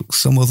or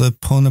some other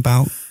pun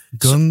about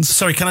guns.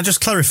 Sorry, can I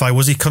just clarify?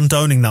 Was he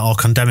condoning that or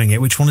condemning it?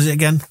 Which one is it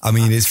again? I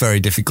mean, it's very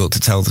difficult to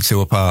tell the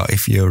two apart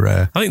if you're...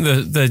 I think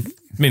they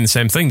mean the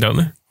same thing, don't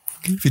they?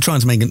 If you're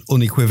trying to make an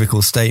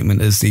unequivocal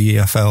statement as the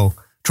EFL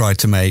tried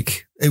to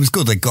make, it was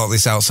good they got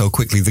this out so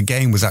quickly. The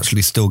game was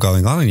actually still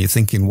going on and you're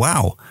thinking,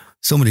 wow,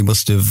 somebody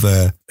must have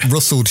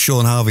rustled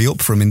Sean Harvey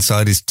up from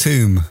inside his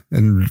tomb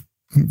and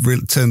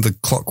turned the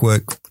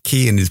clockwork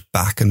key in his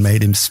back and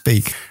made him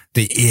speak.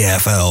 The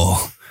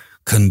EFL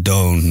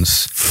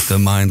condones the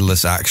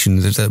mindless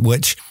actions,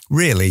 which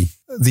really,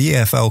 the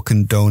EFL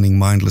condoning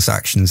mindless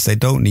actions, they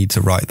don't need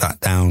to write that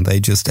down. They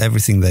just,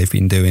 everything they've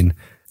been doing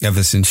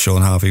ever since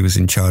Sean Harvey was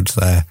in charge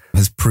there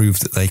has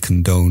proved that they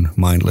condone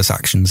mindless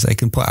actions. They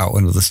can put out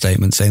another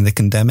statement saying they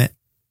condemn it,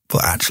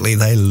 but actually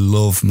they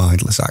love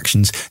mindless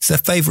actions. It's their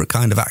favourite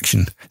kind of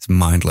action. It's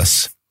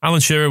mindless. Alan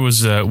Shearer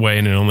was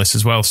weighing in on this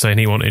as well, saying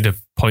he wanted a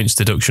points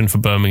deduction for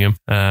Birmingham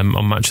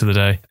on Match of the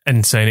Day,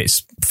 and saying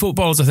it's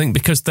footballers, I think,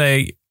 because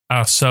they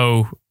are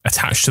so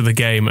attached to the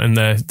game and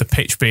the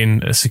pitch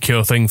being a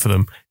secure thing for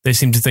them, they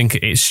seem to think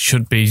it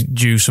should be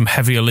due some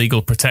heavier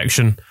legal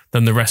protection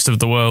than the rest of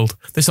the world.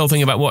 This whole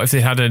thing about what if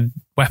they had a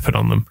weapon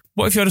on them?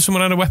 What if you had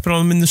someone had a weapon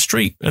on them in the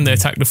street and they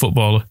attacked a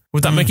footballer?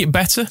 Would that make it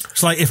better?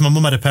 It's like if my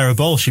mum had a pair of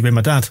balls, she'd be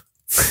my dad.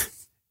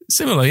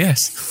 Similar,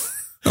 yes.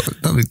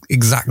 Not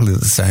exactly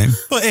the same.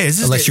 Well, it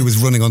is. Unless she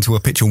was running onto a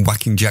pitch and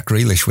whacking Jack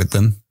Grealish with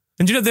them.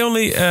 And do you know, the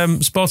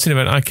only sporting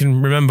event I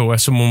can remember where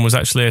someone was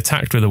actually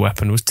attacked with a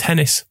weapon was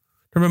tennis.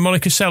 Remember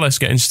Monica Seles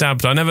getting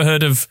stabbed? I never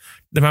heard of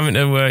them having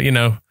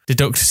to,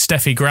 deduct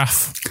Steffi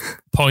Graf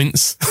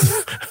points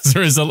as a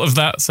result of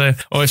that. So,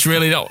 it's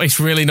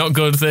really not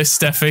good, this,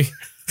 Steffi.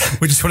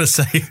 We just want to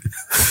say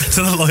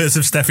to the lawyers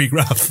of Steffi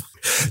Graf.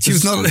 She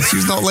was not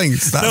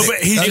linked.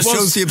 That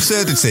shows the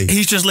absurdity.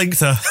 He's just linked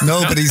her.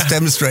 No, but he's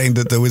demonstrating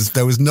that there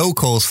was no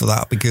cause for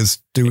that because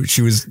there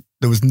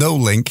was no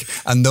link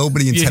and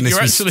nobody in tennis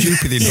was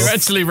stupid enough. You're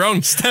actually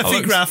wrong.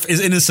 Steffi Graf is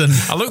innocent.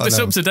 I looked this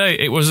up today.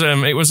 It was a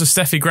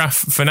Steffi Graf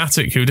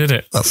fanatic who did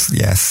it.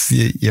 Yes,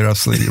 you're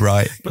absolutely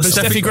right. But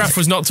Steffi Graf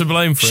was not to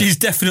blame for it. She's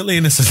definitely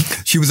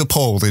innocent. She was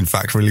appalled, in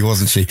fact, really,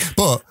 wasn't she?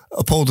 But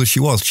appalled as she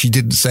was, she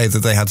didn't say that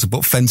they had to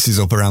put fences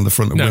up around the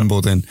front of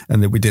Wimbledon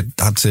and that we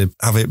had to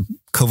have it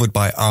covered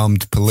by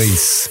armed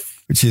police.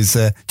 Which is,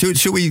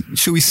 should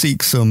we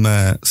seek some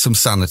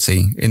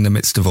sanity in the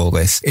midst of all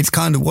this? It's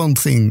kind of one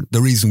thing,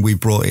 the reason we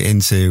brought it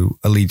into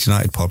a Leeds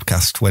United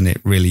podcast when it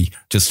really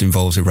just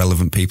involves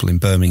irrelevant people in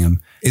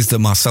Birmingham is that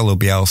Marcelo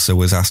Bielsa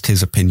was asked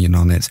his opinion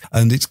on it.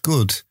 And it's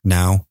good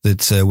now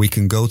that we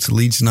can go to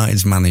Leeds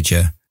United's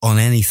manager on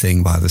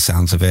anything by the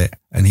sounds of it,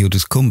 and he'll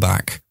just come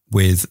back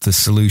with the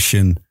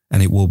solution,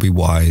 and it will be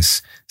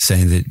wise,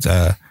 saying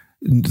that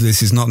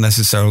this is not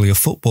necessarily a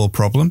football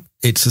problem.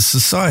 It's a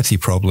society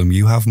problem.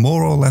 You have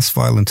more or less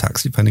violent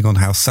acts depending on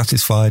how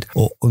satisfied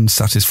or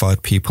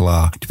unsatisfied people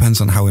are. It depends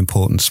on how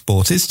important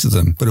sport is to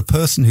them. But a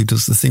person who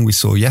does the thing we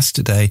saw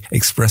yesterday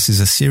expresses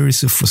a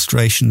series of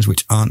frustrations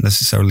which aren't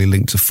necessarily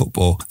linked to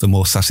football. The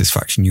more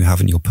satisfaction you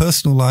have in your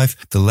personal life,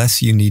 the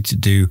less you need to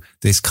do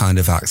this kind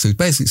of act. So he's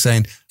basically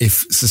saying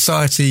if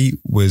society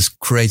was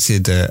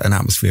created an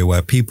atmosphere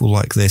where people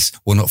like this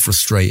were not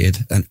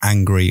frustrated and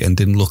angry and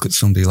didn't look at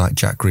somebody like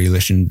Jack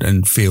Grealish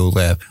and feel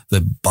the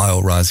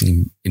bile rising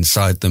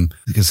inside them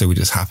because they were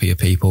just happier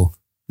people,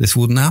 this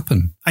wouldn't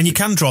happen. And you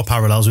can draw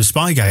parallels with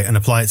Spygate and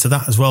apply it to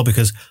that as well,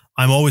 because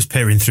I'm always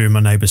peering through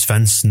my neighbour's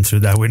fence and through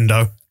their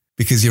window.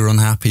 Because you're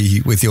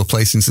unhappy with your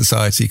place in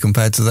society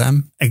compared to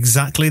them?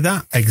 Exactly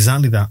that.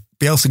 Exactly that.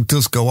 Bielsa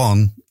does go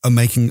on and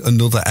making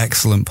another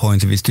excellent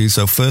point of his too.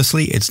 So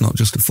firstly, it's not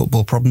just a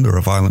football problem. There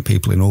are violent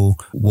people in all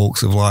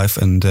walks of life,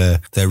 and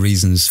their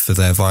reasons for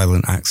their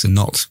violent acts are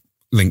not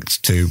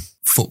linked to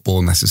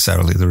football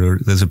necessarily.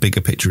 There's a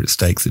bigger picture at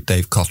stake that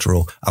Dave Cotter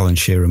or Alan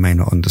Shearer may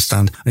not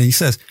understand. And he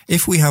says,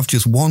 if we have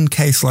just one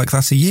case like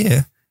that a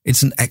year,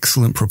 it's an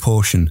excellent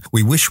proportion.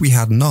 We wish we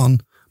had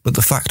none, but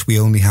the fact we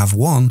only have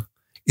one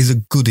is a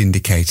good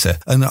indicator.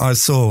 And I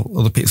saw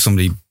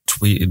somebody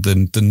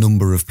tweeted the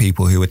number of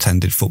people who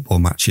attended football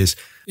matches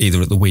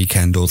either at the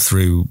weekend or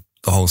through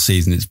the whole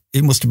season.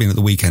 It must have been at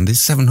the weekend.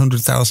 Is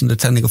 700,000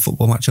 attending a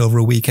football match over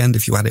a weekend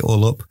if you add it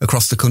all up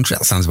across the country?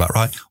 That sounds about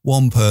right.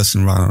 One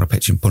person ran on a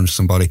pitch and punched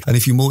somebody. And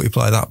if you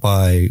multiply that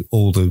by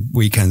all the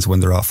weekends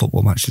when there are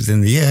football matches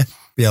in the year,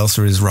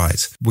 Bielsa is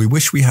right. We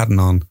wish we had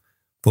none,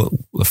 but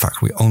the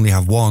fact we only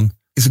have one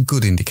is a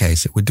good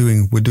indicator. We're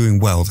doing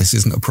well. This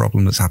isn't a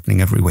problem that's happening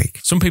every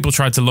week. Some people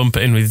tried to lump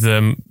it in with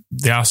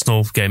the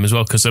Arsenal game as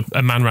well, because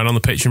a man ran on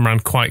the pitch and ran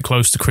quite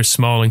close to Chris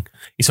Smalling.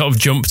 He sort of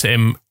jumped at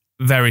him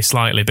very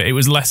slightly, but it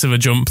was less of a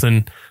jump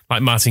than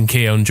like Martin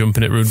Keown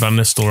jumping at Ruud van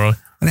Nistelrooy.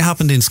 And it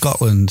happened in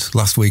Scotland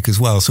last week as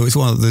well. So it's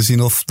there's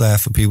enough there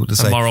for people to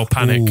say, moral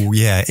panic. Oh,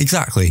 yeah,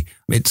 exactly.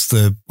 It's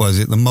the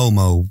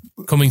Momo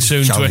coming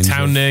soon to a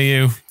town near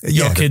you.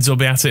 Your kids will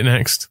be at it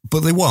next.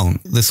 But they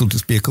won't. This will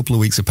just be a couple of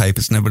weeks of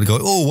papers and everybody go,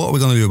 oh, what are we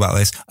going to do about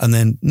this? And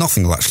then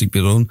nothing will actually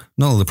be done.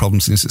 None of the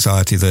problems in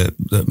society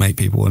that make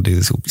people want to do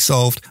this will be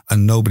solved,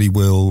 and nobody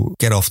will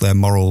get off their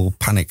moral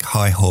panic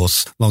high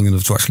horse long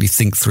enough to actually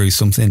think through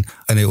something,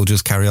 and it will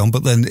just carry on.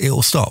 But then it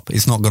will stop.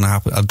 It's not going to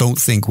happen. I don't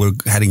think we're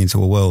heading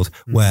into a world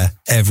where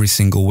every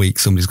single week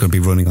somebody's going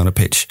to be running on a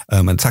pitch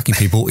and attacking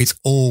people. It's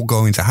all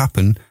going to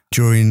happen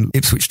during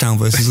Ipswich Town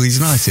versus Leeds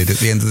United at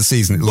the end of the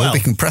season. It'll all be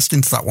compressed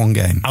into that one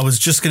game. I was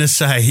just going to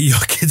say, your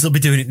kids will be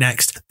doing it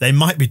next. They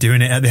might be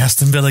doing it at the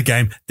Aston Villa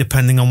game,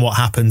 depending on what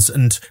happens.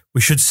 And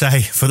we should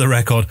say, for the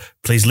record,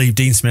 please leave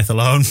Dean Smith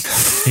alone.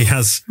 He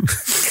has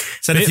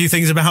said a few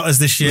things about us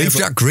this year. Leave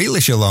Jack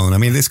Grealish alone. I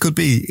mean, this could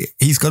be,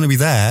 he's going to be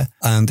there.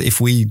 And if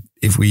we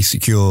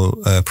secure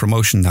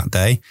promotion that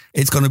day,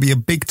 it's going to be a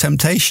big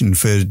temptation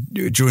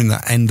during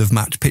that end of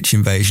match pitch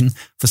invasion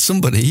for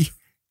somebody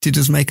to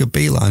just make a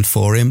beeline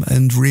for him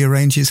and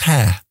rearrange his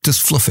hair.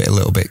 Just fluff it a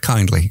little bit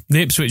kindly.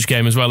 The Ipswich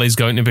game as well is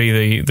going to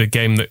be the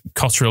game that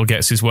Cotterill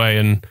gets his way,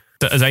 and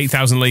as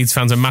 8,000 Leeds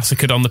fans are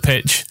massacred on the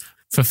pitch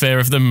for fear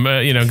of them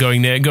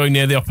going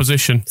near the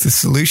opposition. The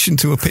solution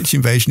to a pitch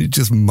invasion is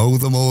just mow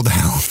them all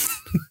down.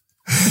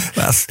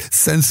 That's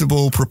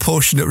sensible,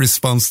 proportionate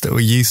response that we're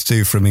used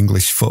to from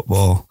English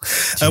football.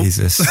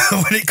 Jesus.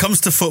 When it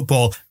comes to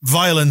football,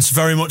 violence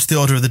very much the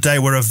order of the day.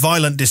 We're a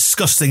violent,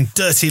 disgusting,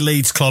 dirty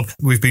Leeds club.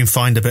 We've been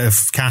fined a bit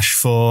of cash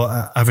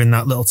for having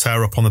that little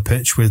tear up on the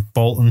pitch with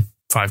Bolton.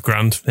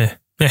 $5,000.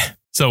 Yeah.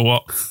 So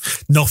what?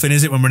 Nothing,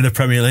 is it, when we're in the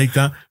Premier League,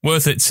 that?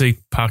 Worth it to see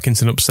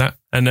Parkinson upset.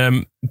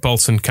 And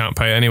Bolton can't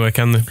pay it anyway,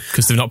 can they?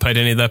 Because they've not paid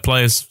any of their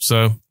players.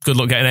 So good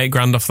luck getting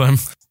 $8,000 off them.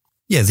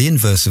 Yeah, the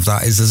inverse of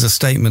that is there's a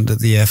statement that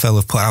the EFL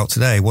have put out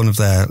today,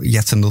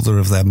 yet another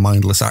of their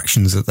mindless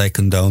actions that they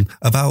condone,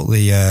 about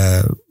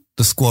the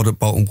squad at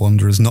Bolton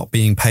Wanderers not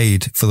being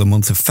paid for the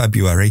month of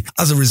February.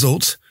 As a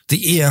result,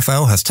 the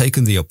EFL has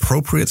taken the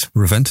appropriate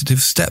preventative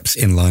steps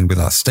in line with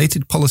our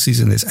stated policies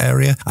in this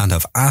area and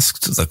have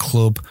asked the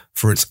club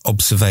for its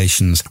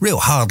observations. Real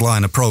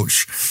hardline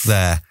approach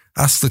there.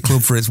 Ask the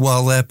club for its,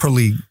 well, they're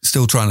probably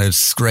still trying to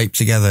scrape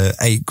together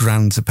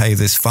 $8,000 to pay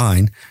this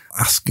fine.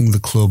 Asking the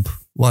club,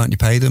 why don't you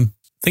pay them?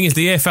 Thing is,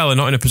 the EFL are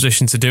not in a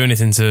position to do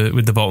anything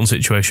with the Bolton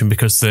situation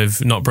because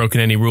they've not broken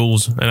any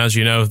rules. And as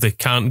you know, they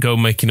can't go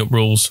making up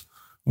rules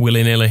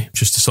willy-nilly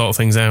just to sort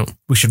things out.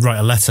 We should write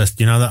a letter.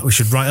 You know that? We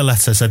should write a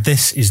letter. So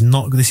this is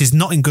not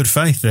in good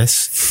faith,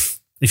 this.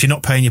 If you're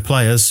not paying your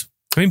players.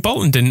 I mean,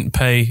 Bolton didn't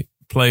pay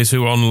players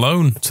who were on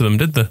loan to them,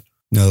 did they?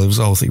 No, there was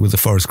the whole thing with the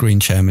Forest Green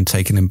chairman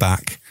taking him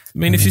back. I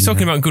mean, if you're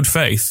talking about good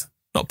faith,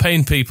 not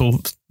paying people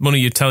money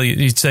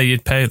you'd say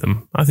you'd pay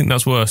them, I think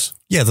that's worse.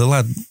 Yeah, the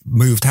lad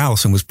moved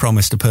house and was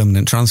promised a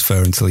permanent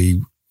transfer until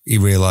he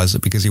realised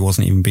that because he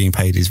wasn't even being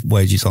paid his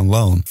wages on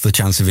loan, the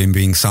chance of him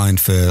being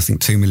signed for, I think,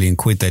 £2 million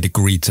they'd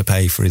agreed to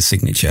pay for his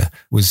signature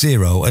was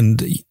zero.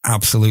 And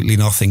absolutely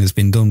nothing has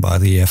been done by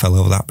the EFL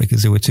over that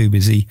because they were too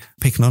busy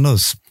picking on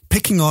us.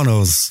 Picking on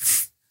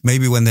us.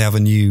 Maybe when they have a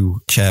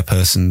new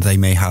chairperson, they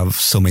may have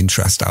some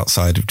interest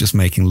outside of just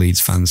making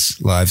Leeds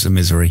fans' lives a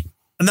misery.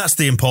 And that's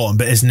the important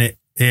bit, isn't it?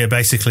 Here,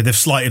 basically, they've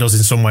slighted us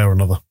in some way or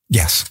another.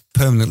 Yes,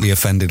 permanently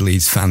offended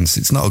Leeds fans.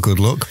 It's not a good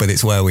look, but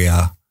it's where we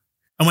are.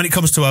 And when it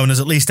comes to owners,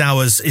 at least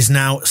ours is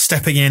now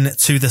stepping in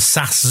to the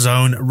SAS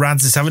zone.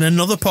 Rads is having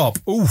another pop.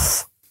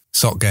 Oof.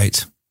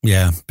 Sockgate.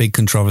 Yeah, big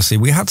controversy.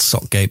 We had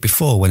Sockgate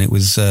before when it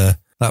was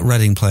that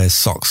Reading player's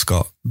socks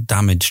got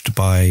damaged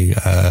by,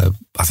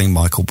 I think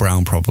Michael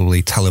Brown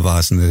probably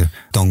televising the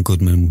Don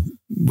Goodman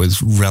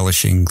was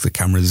relishing the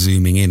camera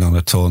zooming in on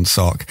a torn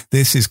sock.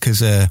 This is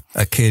because a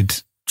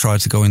kid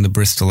tried to go in the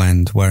Bristol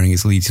end wearing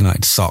his Leeds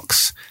United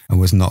socks and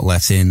was not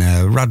let in.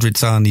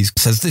 Radritzani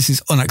says this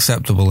is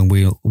unacceptable and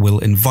we'll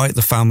invite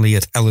the family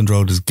at Elland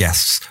Road as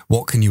guests.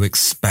 What can you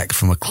expect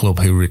from a club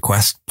who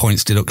request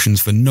points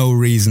deductions for no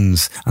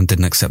reasons and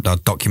didn't accept our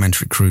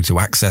documentary crew to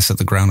access at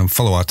the ground and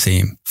follow our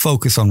team?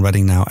 Focus on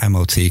Reading now,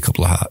 MOT,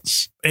 couple of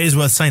hearts. It is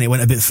worth saying it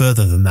went a bit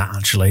further than that,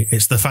 actually.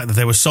 It's the fact that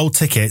they were sold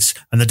tickets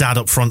and the dad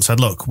up front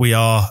said, look, we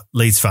are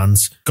Leeds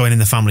fans going in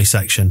the family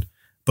section.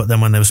 But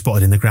then when they were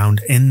spotted in the ground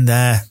in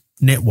their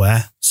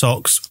knitwear,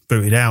 socks,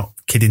 booted out,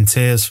 kid in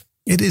tears.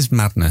 It is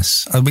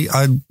madness.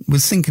 I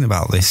was thinking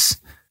about this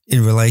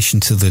in relation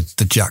to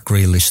the Jack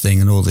Grealish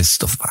thing and all this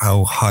stuff,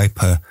 how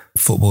hyper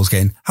football's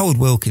getting. Howard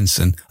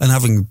Wilkinson, and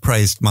having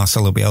praised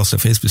Marcelo Bielsa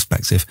for his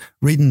perspective,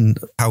 reading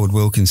Howard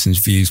Wilkinson's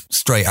views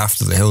straight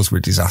after the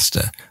Hillsborough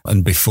disaster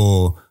and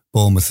before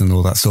Bournemouth and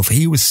all that stuff,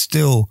 he was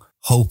still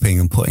hoping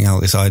and putting out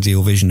this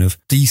ideal vision of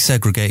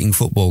desegregating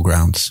football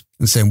grounds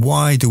and saying,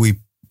 why do we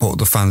put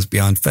the fans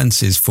behind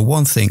fences for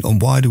one thing, and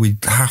why do we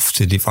have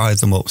to divide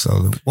them up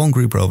so one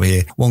group are over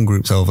here, one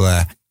group's over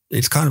there?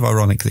 It's kind of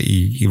ironic that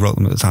he wrote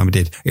them at the time he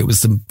did. It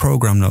was the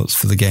programme notes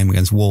for the game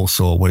against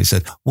Walsall where he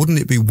said, wouldn't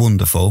it be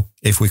wonderful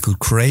if we could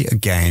create a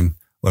game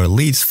where a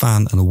Leeds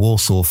fan and a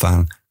Walsall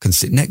fan can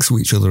sit next to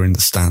each other in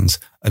the stands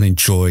and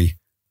enjoy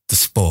the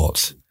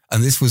sport?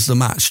 And this was the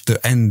match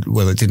that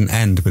it didn't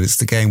end, but it's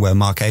the game where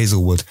Mark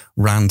Hazelwood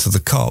ran to the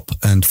Kop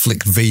and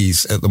flicked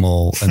V's at them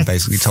all and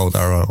basically told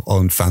our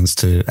own fans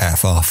to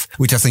F off,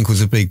 which I think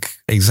was a big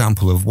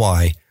example of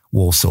why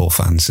Walsall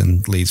fans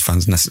and Leeds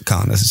fans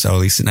can't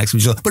necessarily sit next to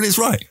each other. But it's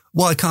right.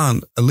 Why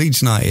can't a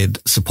Leeds United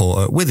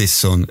supporter with his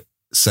son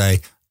say,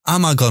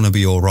 am I going to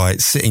be all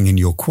right sitting in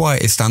your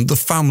quietest stand, the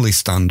family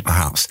stand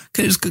perhaps?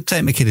 Can you just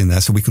take my kid in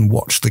there so we can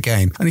watch the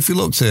game? And if you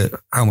looked at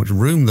how much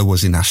room there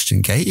was in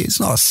Ashton Gate, it's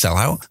not a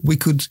sellout. We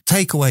could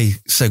take away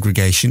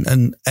segregation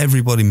and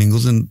everybody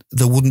mingles and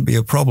there wouldn't be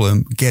a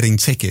problem getting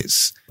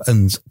tickets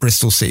and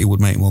Bristol City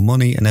would make more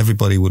money and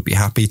everybody would be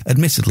happy.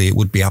 Admittedly, it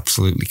would be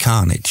absolutely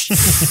carnage.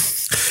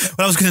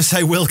 Well, I was going to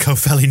say Wilco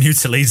fairly new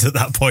to Leeds at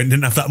that point,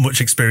 didn't have that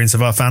much experience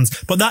of our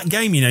fans. But that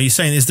game, you're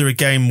saying, is there a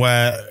game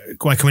why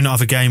can we not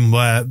have a game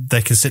where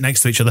they can sit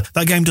next to each other?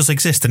 That game does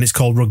exist and it's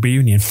called rugby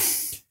union.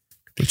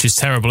 Which is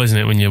terrible, isn't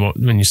it, when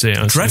you see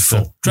it?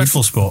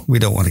 Dreadful sport. We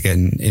don't want to get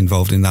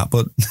involved in that,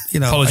 but,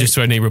 Apologies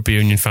to any rugby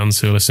union fans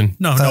who listen.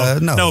 No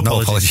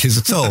apologies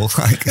at all.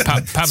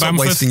 Pat Bamford.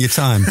 Wasting your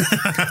time.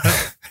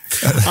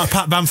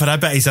 Pat Bamford, I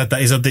bet he's had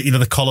that. He's had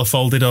the collar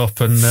folded up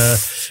and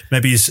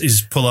maybe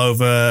his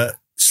pullover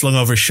slung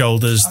over his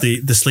shoulders,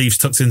 the sleeves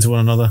tucked into one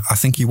another. I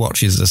think he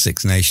watches the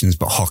Six Nations,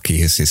 but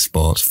hockey is his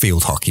sport.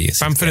 Field hockey is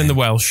Bamford and the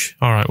Welsh.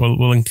 All right,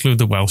 we'll include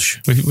the Welsh.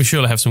 We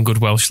surely have some good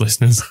Welsh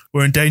listeners.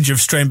 We're in danger of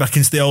straying back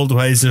into the old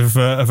ways of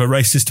a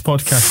racist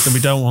podcast, and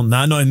we don't want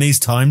that. Not in these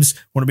times.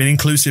 We want to be an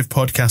inclusive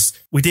podcast.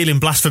 We deal in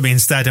blasphemy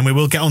instead, and we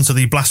will get onto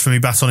the blasphemy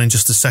baton in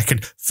just a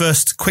second.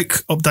 First, quick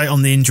update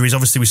on the injuries.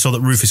 Obviously, we saw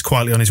that Roof is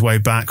quietly on his way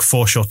back.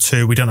 Forshaw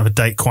 2. We don't have a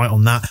date quite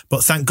on that,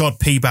 but thank God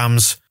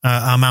P-Bams,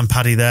 our man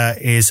Paddy there,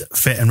 is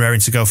fit and raring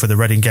to go for the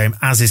Reading game,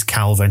 as is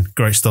Calvin.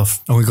 Great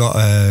stuff. And we got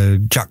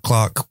Jack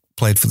Clark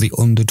played for the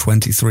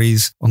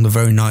under-23s on the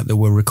very night that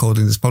we're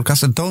recording this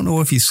podcast. I don't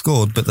know if he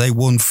scored, but they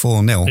won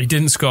 4-0. He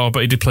didn't score,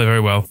 but he did play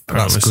very well.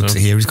 That's good to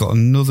hear. He's got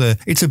another...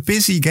 It's a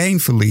busy game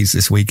for Leeds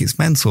this week. It's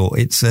mental.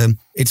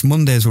 It's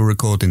Monday as we're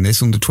recording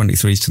this,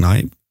 under-23s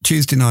tonight.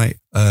 Tuesday night,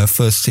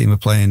 first team are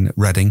playing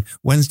Reading.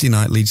 Wednesday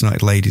night, Leeds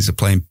United ladies are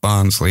playing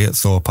Barnsley at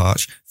Thorpe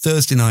Arch.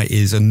 Thursday night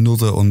is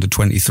another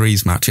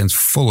under-23s match against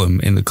Fulham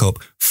in the Cup.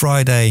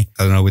 Friday,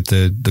 I don't know, with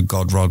the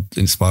God Rod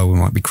inspired, we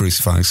might be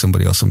crucifying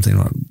somebody or something.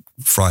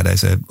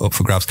 Fridays are up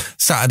for grabs.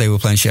 Saturday, we're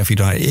playing Sheffield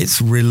United. It's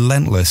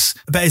relentless.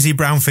 I bet Izzy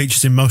Brown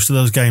features in most of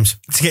those games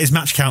to get his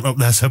match count up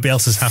there so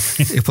Bielsa's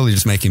happy. He'll probably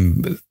just make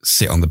him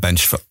sit on the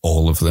bench for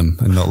all of them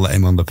and not let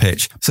him on the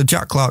pitch. So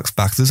Jack Clark's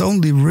back. There's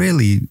only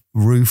really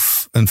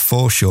Roof and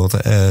Forshaw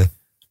that are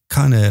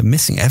kind of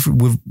missing.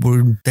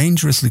 We're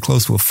dangerously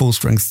close to a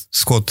full-strength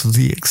squad to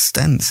the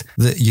extent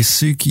that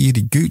Yusuke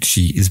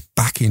Ideguchi is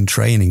back in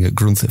training at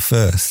Grunther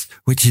Firth,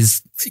 which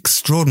is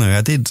extraordinary.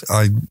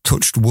 I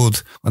touched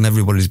wood on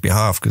everybody's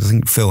behalf because I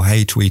think Phil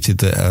Hay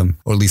tweeted that,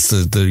 or at least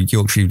the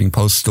Yorkshire Evening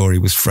Post story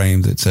was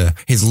framed that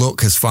his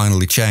look has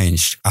finally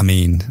changed. I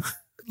mean,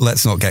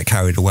 let's not get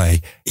carried away.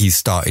 He's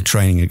started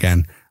training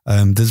again.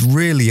 There's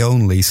really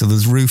only, so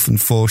there's Roof and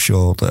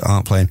Forshaw that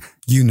aren't playing.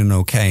 Ewan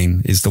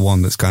O'Kane is the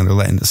one that's kind of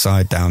letting the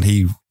side down.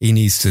 He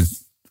needs to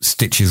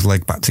stitch his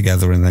leg back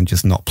together and then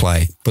just not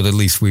play. But at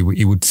least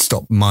he would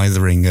stop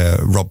mithering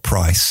Rob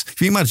Price.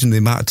 If you imagine the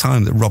amount of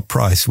time that Rob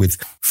Price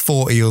with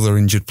 40 other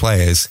injured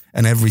players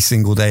and every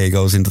single day he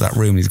goes into that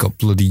room and he's got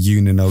bloody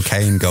Ewan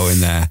O'Kane going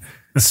there,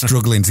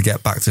 struggling to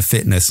get back to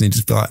fitness. And he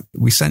just be like,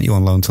 we sent you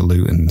on loan to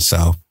Luton,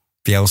 so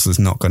Bielsa's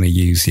not going to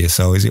use you.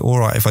 So is it all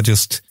right if I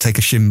just take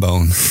a shin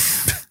bone?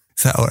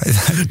 Is that all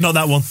right? Not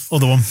that one,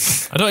 other one.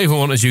 I don't even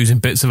want us using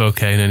bits of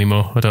O'Kane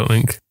anymore, I don't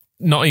think.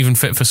 Not even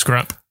fit for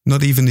scrap.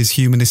 Not even his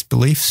humanist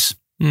beliefs.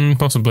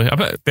 Possibly. I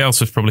bet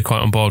Bielsa's probably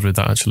quite on board with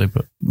that, actually.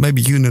 But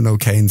maybe Ewan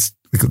O'Kane's,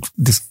 we could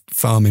just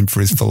farm him for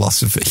his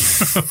philosophy.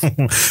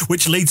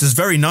 Which leads us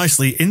very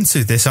nicely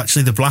into this,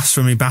 actually, the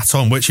blasphemy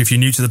baton, which, if you're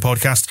new to the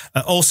podcast,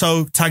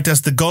 also tagged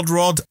as the God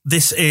Rod.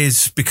 This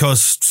is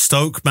because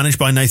Stoke, managed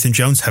by Nathan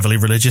Jones, heavily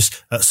religious,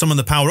 summoned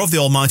the power of the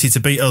Almighty to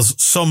beat us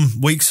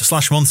some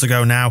weeks/months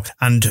ago now,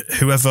 and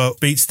whoever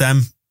beats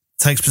them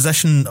takes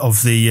possession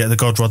of the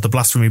God Rod, the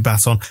blasphemy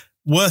baton.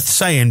 Worth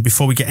saying,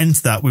 before we get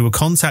into that, we were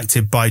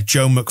contacted by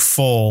Joe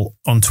McFall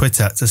on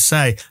Twitter to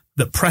say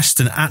that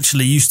Preston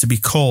actually used to be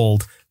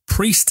called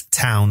Priest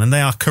Town, and they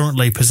are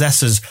currently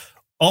possessors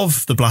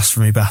of the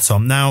blasphemy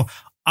baton. Now,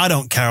 I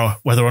don't care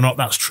whether or not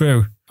that's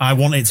true. I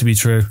want it to be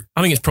true.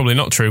 I think it's probably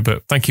not true,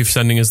 but thank you for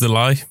sending us the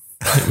lie.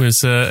 It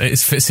was it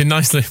fits in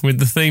nicely with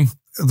the theme.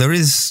 There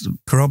is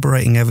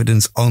corroborating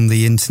evidence on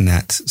the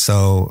internet,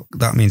 so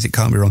that means it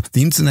can't be wrong.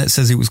 The internet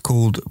says it was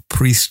called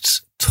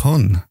Priest's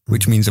Ton,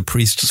 which means a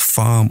priest's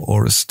farm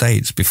or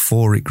estate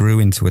before it grew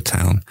into a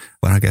town.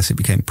 Well, I guess it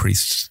became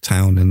Priest's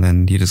Town, and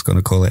then you're just going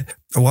to call it.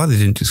 Why they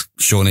didn't just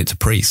shorten it to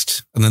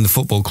Priest, and then the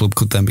football club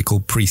could then be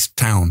called Priest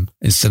Town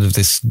instead of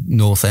this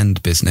North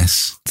End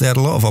business. They had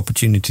a lot of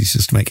opportunities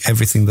just to make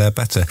everything there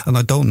better. And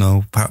I don't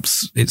know,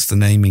 perhaps it's the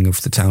naming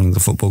of the town of the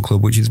football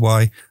club, which is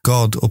why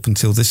God, up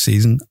until this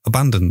season,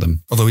 abandoned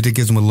them. Although he did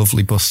give them a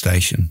lovely bus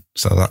station.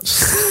 So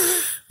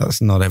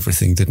that's not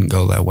everything didn't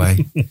go their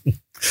way.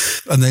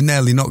 And they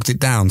nearly knocked it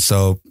down,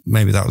 so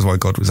maybe that was why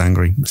God was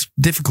angry. It's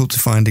difficult to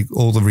find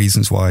all the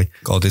reasons why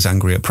God is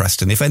angry at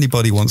Preston. If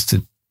anybody wants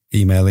to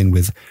email in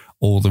with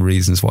all the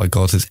reasons why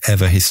God has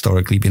ever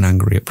historically been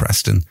angry at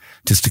Preston,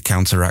 just to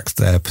counteract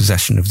their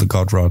possession of the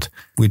God Rod,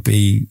 we'd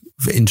be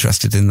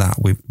interested in that.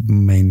 We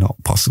may not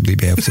possibly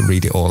be able to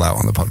read it all out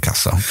on the podcast,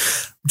 so...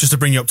 Just to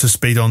bring you up to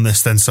speed on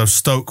this then, so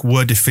Stoke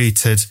were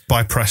defeated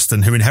by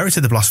Preston, who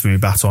inherited the blasphemy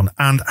baton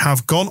and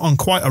have gone on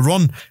quite a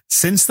run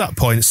since that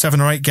point,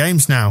 7 or 8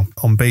 games now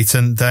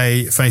unbeaten.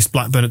 They faced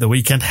Blackburn at the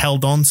weekend,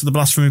 held on to the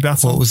blasphemy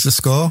baton. What was the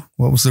score?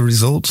 What was the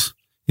result?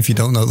 If you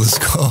don't know the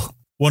score.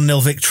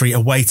 1-0 victory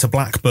away to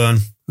Blackburn.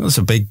 That was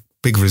a big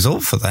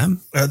result for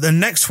them. The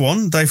next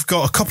one, they've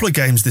got a couple of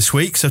games this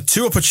week, so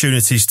 2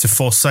 opportunities to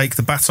forsake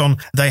the baton.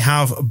 They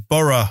have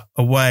Borough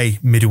away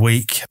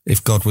midweek.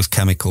 If God was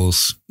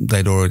chemicals,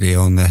 they'd already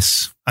own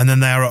this. And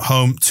then they are at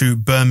home to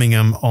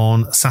Birmingham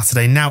on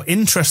Saturday. Now,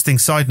 interesting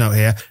side note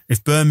here,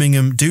 if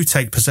Birmingham do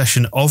take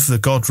possession of the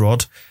God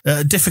Rod,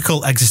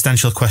 difficult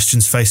existential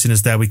questions facing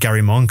us there with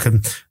Gary Monk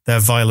and their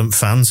violent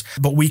fans,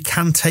 but we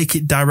can take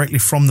it directly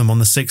from them on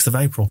the 6th of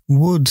April.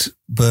 Would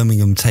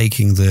Birmingham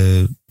taking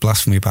the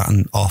blasphemy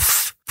baton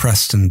off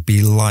Preston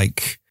be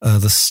like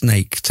the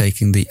snake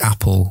taking the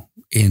apple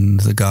in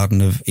the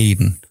Garden of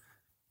Eden?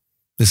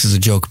 This is a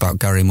joke about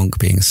Gary Monk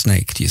being a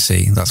snake, do you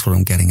see? That's what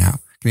I'm getting at.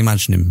 Can you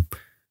imagine him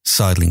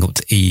sidling up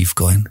to Eve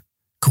going,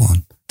 come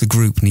on, the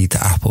group need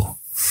the apple.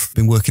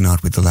 Been working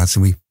hard with the lads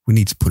and we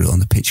need to put it on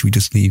the pitch. We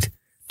just need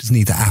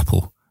the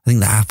apple. I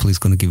think the apple is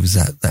going to give us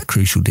that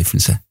crucial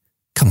difference there.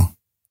 Come on,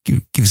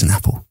 give us an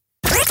apple.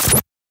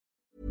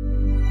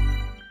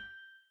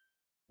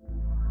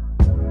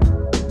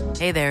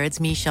 Hey there, it's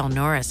Michelle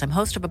Norris. I'm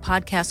host of a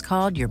podcast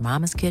called Your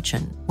Mama's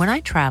Kitchen. When I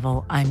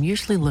travel, I'm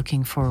usually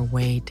looking for a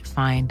way to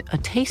find a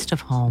taste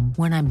of home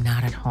when I'm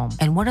not at home.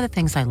 And one of the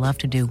things I love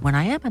to do when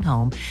I am at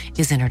home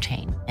is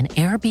entertain. And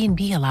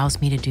Airbnb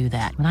allows me to do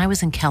that. When I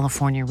was in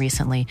California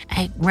recently,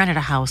 I rented a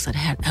house that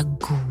had a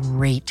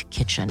great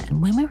kitchen.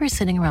 And when we were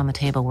sitting around the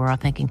table, we're all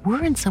thinking,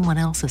 we're in someone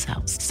else's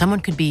house. Someone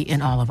could be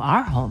in all of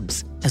our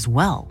homes as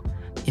well.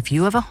 If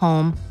you have a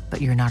home, but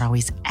you're not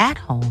always at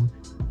home,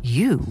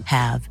 you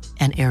have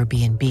an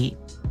Airbnb.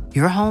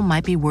 Your home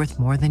might be worth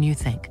more than you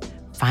think.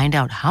 Find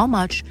out how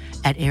much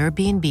at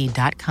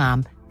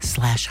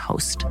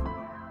airbnb.com/host.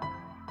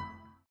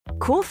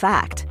 Cool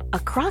fact, a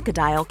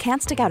crocodile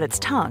can't stick out its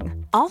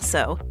tongue.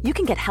 Also, you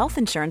can get health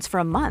insurance for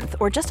a month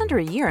or just under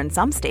a year in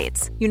some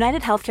states.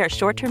 United Healthcare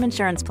short-term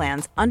insurance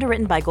plans,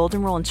 underwritten by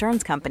Golden Rule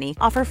Insurance Company,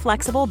 offer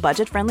flexible,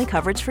 budget-friendly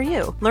coverage for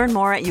you. Learn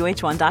more at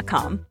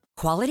uh1.com.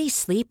 Quality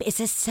sleep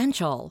is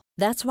essential.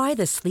 That's why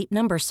the Sleep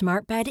Number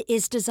Smart Bed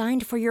is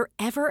designed for your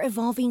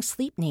ever-evolving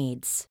sleep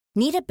needs.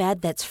 Need a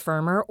bed that's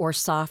firmer or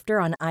softer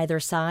on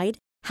either side?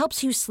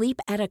 Helps you sleep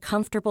at a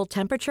comfortable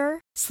temperature?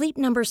 Sleep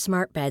Number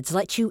Smart Beds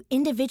let you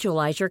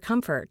individualize your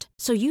comfort,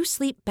 so you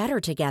sleep better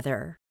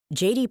together.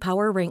 J.D.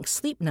 Power ranks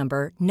Sleep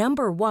Number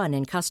 #1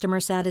 in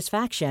customer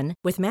satisfaction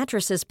with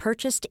mattresses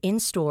purchased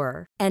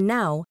in-store. And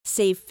now,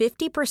 save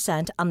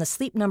 50% on the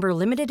Sleep Number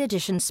Limited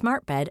Edition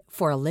Smart Bed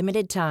for a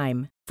limited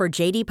time. For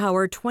J.D.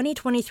 Power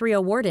 2023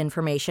 award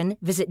information,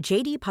 visit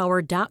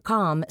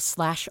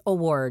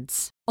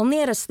jdpower.com/awards.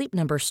 Only at a Sleep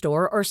Number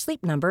store or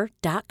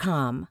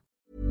sleepnumber.com.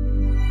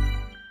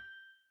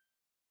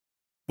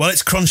 Well,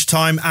 it's crunch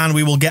time and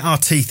we will get our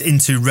teeth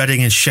into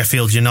Reading and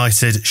Sheffield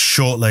United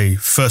shortly.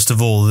 First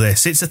of all,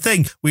 this. It's a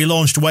thing we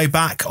launched way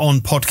back on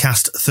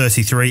podcast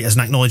 33 as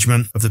an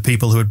acknowledgement of the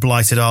people who had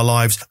blighted our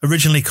lives.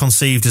 Originally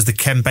conceived as the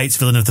Ken Bates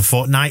villain of the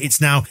fortnight,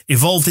 it's now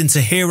evolved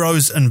into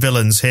heroes and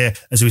villains here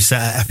as we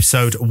set at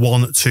episode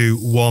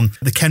 121.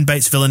 The Ken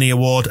Bates Villainy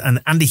Award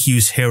and Andy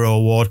Hughes Hero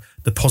Award,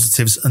 the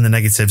positives and the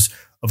negatives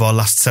of our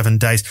last 7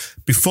 days.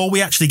 Before we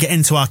actually get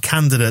into our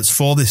candidates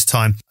for this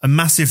time, a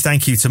massive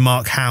thank you to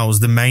Mark Howes,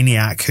 the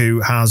maniac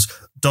who has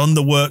done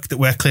the work that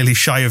we're clearly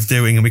shy of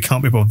doing and we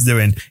can't be bothered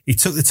doing. He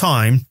took the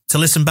time to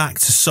listen back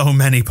to so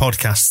many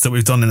podcasts that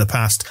we've done in the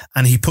past,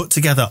 and he put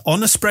together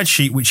on a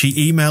spreadsheet, which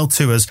he emailed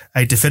to us,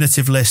 a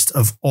definitive list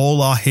of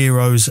all our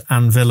heroes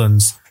and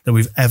villains that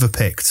we've ever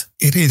picked.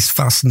 It is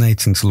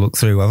fascinating to look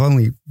through. I've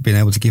only been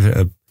able to give it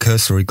a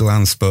cursory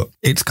glance, but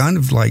it's kind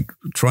of like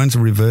trying to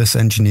reverse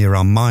engineer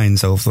our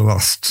minds over the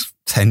last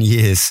 10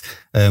 years,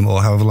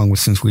 or however long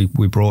since we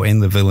brought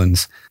in the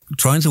villains,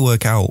 trying to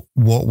work out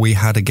what we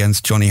had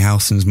against Johnny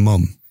Howson's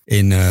mum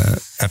in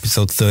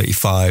episode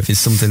 35 is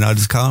something I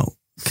just can't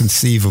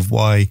conceive of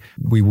why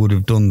we would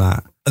have done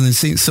that. And then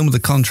seeing some of the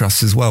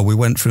contrasts as well, we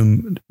went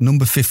from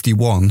number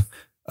 51,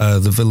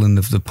 the villain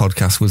of the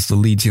podcast was the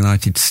Leeds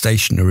United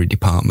stationery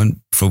department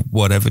for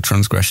whatever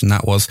transgression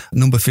that was.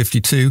 Number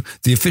 52,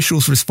 the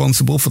officials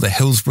responsible for the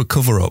Hillsborough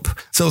cover-up.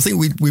 So I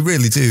think we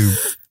really do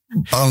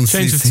balance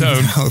change these the tone.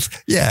 things out.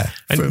 Yeah.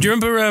 And do you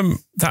remember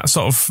that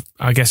sort of,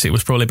 I guess it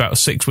was probably about a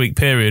 6-week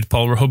period,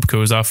 Paul Rahubka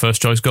was our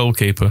first choice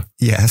goalkeeper.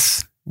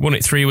 Yes. Won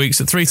it 3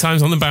 weeks, 3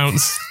 times on the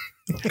bounce.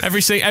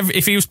 every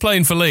if he was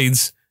playing for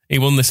Leeds, he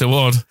won this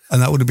award.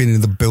 And that would have been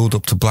in the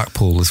build-up to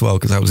Blackpool as well,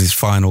 because that was his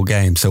final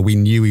game. So we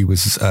knew he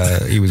was wrong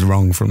from the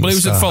start. Well, he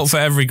was at fault for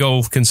every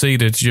goal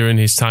conceded during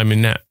his time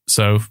in net.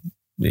 So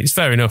it's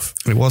fair enough.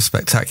 It was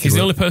spectacular. He's the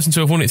only person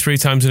to have won it 3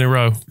 times in a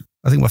row.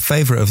 I think my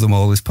favourite of them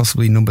all is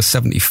possibly number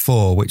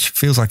 74, which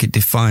feels like it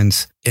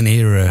defines an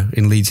era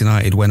in Leeds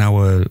United when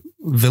our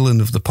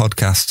villain of the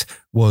podcast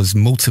was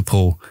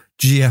multiple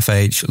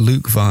GFH,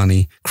 Luke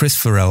Varney, Chris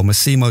Farrell,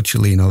 Massimo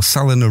Cellino,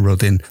 Salina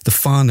Ruddin, the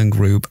Farnan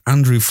Group,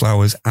 Andrew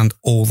Flowers, and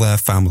all their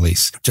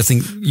families. Which I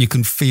think you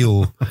can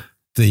feel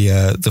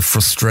the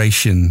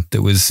frustration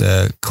that was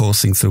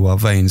coursing through our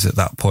veins at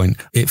that point.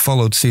 It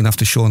followed soon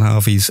after Sean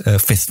Harvey's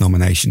fifth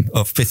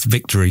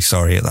victory,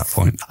 at that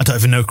point. I don't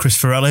even know who Chris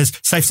Farrell is.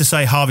 Safe to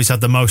say Harvey's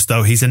had the most,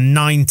 though. He's a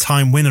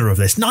 9-time winner of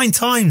this. 9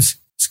 times!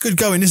 It's good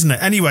going, isn't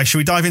it? Anyway, should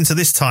we dive into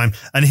this time?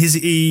 And is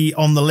he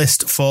on the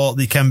list for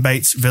the Ken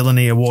Bates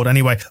Villainy Award?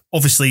 Anyway,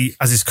 obviously,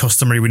 as is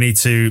customary, we need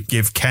to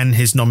give Ken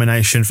his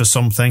nomination for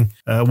something.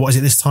 What is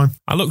it this time?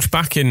 I looked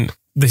back in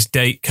this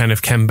date kind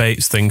of Ken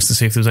Bates things to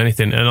see if there was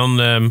anything. And on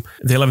the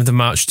 11th of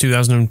March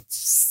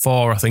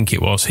 2004, I think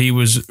it was, he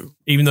was,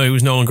 even though he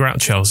was no longer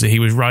at Chelsea, he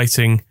was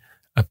writing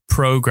a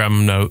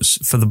programme notes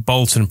for the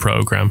Bolton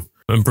programme.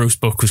 And Bruce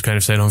Buck was kind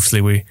of saying,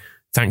 obviously, we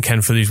thank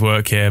Ken for his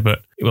work here,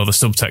 but, well, the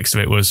subtext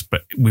of it was,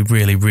 but we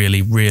really,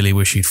 really, really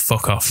wish he'd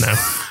fuck off now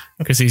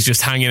because he's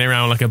just hanging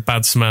around like a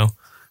bad smell.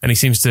 And he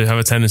seems to have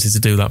a tendency to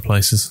do that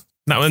places.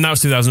 That was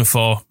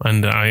 2004,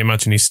 and I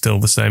imagine he's still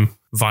the same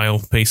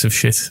vile piece of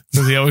shit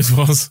as he always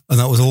was. And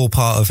that was all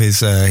part of his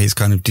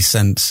kind of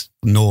descent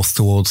north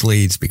towards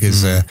Leeds,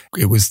 because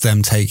it was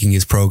them taking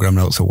his programme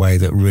notes away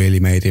that really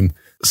made him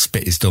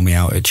spit his dummy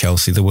out at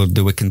Chelsea. They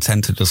were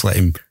content to just let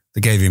him. They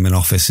gave him an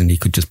office and he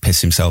could just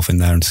piss himself in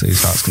there until he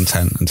starts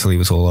content, until he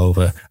was all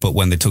over. But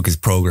when they took his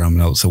programme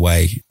notes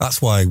away, that's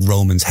why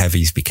Romans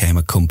Heavies became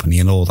a company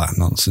and all that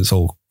nonsense,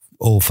 all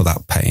for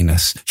that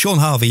pettiness. Sean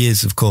Harvey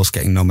is, of course,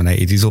 getting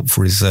nominated. He's up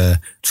for his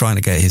trying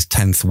to get his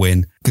 10th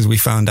win, because we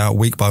found out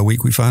week by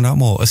week, we found out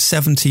more. A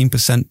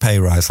 17% pay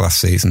rise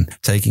last season,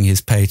 taking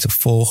his pay to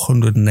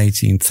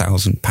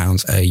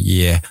 £418,000 a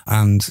year.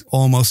 And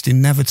almost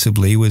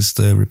inevitably was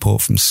the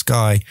report from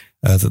Sky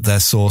that their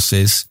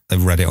sources,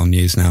 they've read it on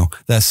news now,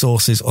 their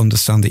sources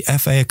understand the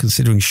FA are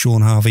considering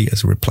Sean Harvey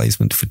as a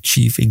replacement for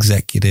Chief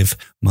Executive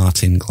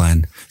Martin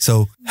Glenn.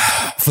 So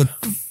for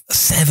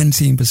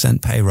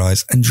 17% pay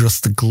rise and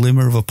just the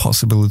glimmer of a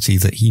possibility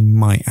that he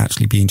might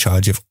actually be in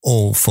charge of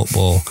all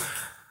football.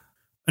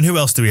 And who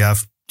else do we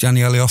have?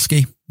 Gianni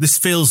Alioski. This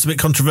feels a bit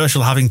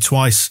controversial, having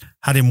twice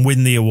had him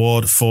win the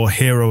award for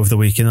Hero of the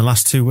Week in the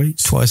last 2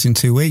 weeks. Twice in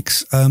 2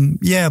 weeks.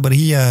 Yeah, but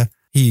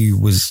he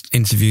was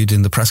interviewed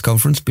in the press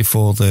conference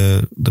before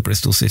the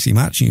Bristol City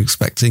match. You're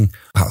expecting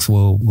perhaps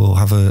we'll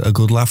have a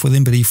good laugh with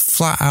him, but he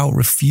flat out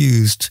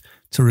refused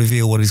to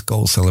reveal what his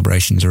goal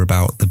celebrations are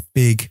about. The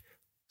big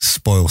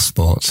spoil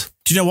sport.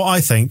 Do you know what I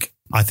think?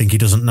 I think he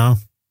doesn't know.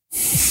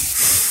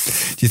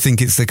 Do you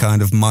think it's the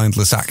kind of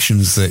mindless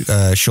actions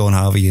that Sean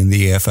Harvey and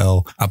the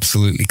EFL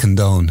absolutely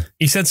condone?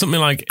 He said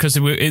something like, because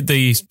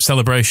the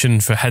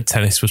celebration for head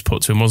tennis was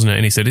put to him, wasn't it?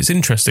 And he said, it's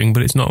interesting,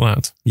 but it's not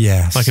that.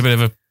 Yes. Like a bit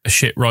of a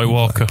shit Roy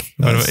Walker.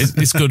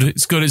 It's good.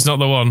 It's good. It's not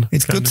the one.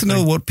 It's good to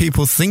know what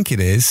people think it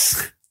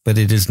is, but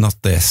it is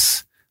not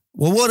this.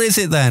 Well, what is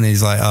it then?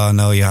 He's like, oh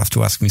no, you have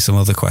to ask me some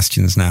other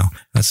questions now.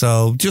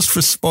 So just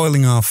for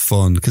spoiling our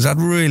fun, because I'd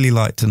really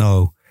like to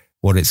know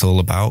what it's all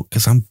about,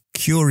 because I'm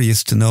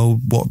curious to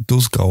know what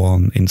does go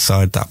on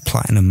inside that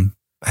platinum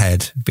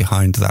head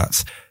behind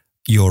that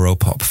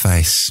Europop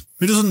face.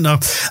 Who doesn't know?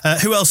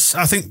 Who else?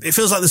 I think it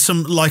feels like there's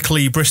some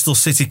likely Bristol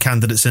City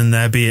candidates in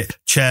there, be it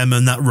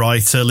chairman, that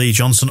writer, Lee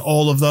Johnson,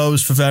 all of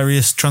those for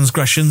various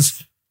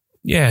transgressions.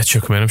 Yeah,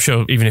 chuck him in. I'm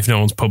sure, even if no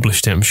one's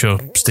published it, I'm sure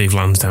Steve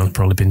Lansdown's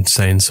probably been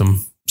saying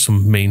some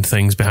mean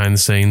things behind the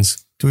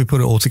scenes. Do we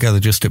put it all together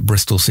just at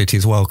Bristol City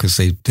as well? Because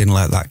they didn't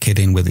let that kid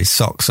in with his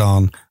socks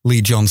on.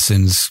 Lee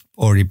Johnson's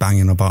already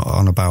banging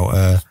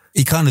about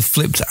he kind of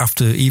flipped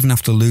even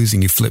after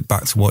losing, he flipped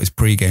back to what his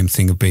pre-game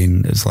thing had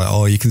been. It's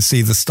like, you can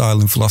see the style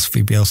and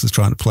philosophy Bielsa's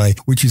trying to play,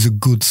 which is a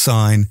good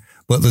sign.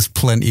 But there's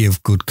plenty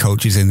of good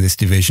coaches in this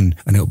division,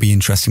 and it'll be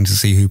interesting to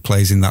see who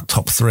plays in that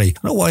top 3. I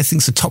don't know why he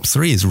thinks the top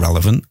 3 is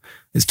relevant.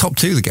 It's top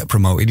 2 that get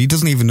promoted. He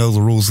doesn't even know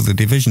the rules of the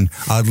division.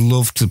 I'd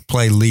love to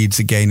play Leeds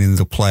again in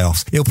the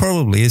playoffs.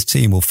 His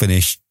team will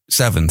finish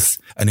 7th,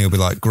 and he'll be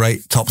like,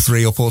 great, top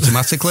 3 up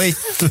automatically.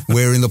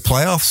 We're in the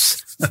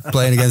playoffs,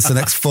 playing against the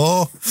next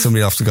 4.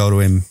 Somebody will have to go to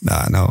him.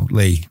 No,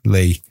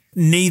 Lee.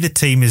 Neither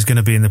team is going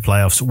to be in the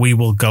playoffs. We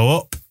will go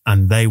up,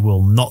 and they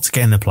will not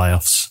get in the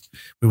playoffs.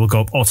 We will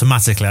go up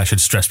automatically, I should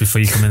stress, before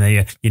you come in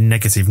there, you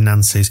negative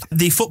Nancy's.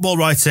 The football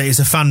writer is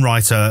a fan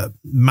writer,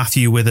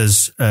 Matthew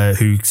Withers,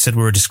 who said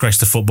we're a disgrace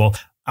to football.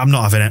 I'm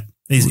not having it.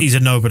 He's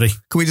a nobody.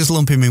 Can we just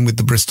lump him in with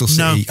the Bristol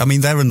City? No. I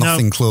mean, they're a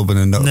nothing club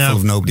and full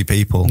of nobody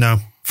people. No.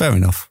 Fair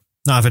enough.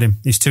 Not having him.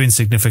 He's too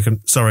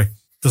insignificant. Sorry.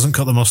 Doesn't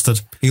cut the mustard.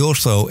 He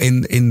also,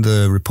 in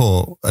the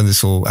report, and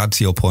this will add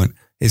to your point,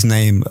 his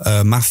name,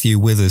 Matthew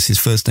Withers, his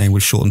first name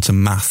was shortened to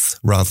Math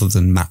rather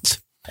than Matt.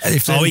 He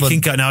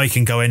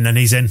can go in, and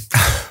he's in.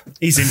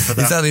 He's in for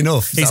that. Is that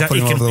enough?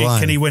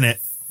 Can he win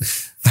it?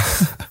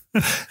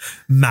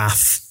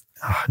 Math.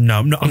 No,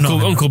 I'm not.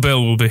 Uncle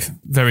Bill will be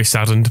very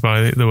saddened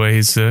by the way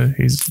his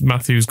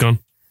Matthew's gone.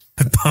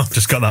 I've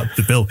just got that.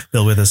 The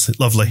Bill Withers.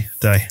 Lovely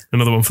day.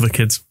 Another one for the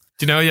kids.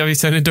 Do you know how you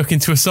turn a duck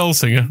into a soul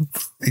singer?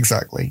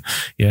 Exactly.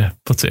 Yeah,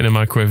 put it in a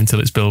microwave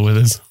until it's Bill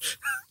Withers.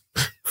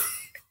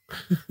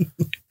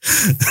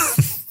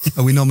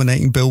 Are we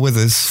nominating Bill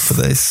Withers for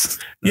this?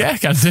 Yeah,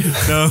 can do.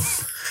 No.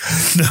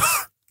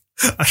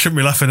 I shouldn't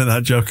be laughing at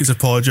that joke. It's a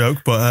poor joke,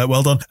 but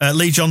well done.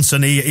 Lee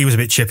Johnson, he was a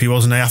bit chippy,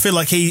 wasn't he? I feel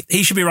like he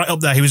should be right up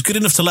there. He was good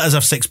enough to let us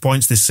have 6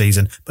 points this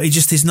season, but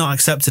he's not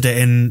accepted it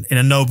in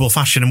a noble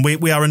fashion. And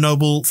we are a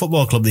noble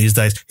football club these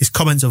days. His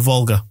comments are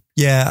vulgar.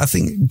 Yeah, I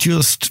think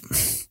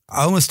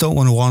I almost don't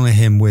want to honour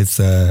him with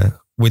the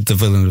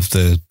villain of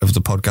the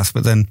podcast,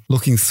 but then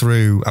looking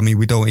through, I mean,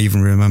 we don't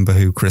even remember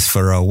who Chris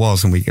Farrell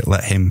was, and we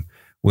let him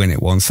win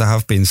it once. There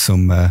have been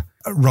some,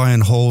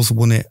 Ryan Hall's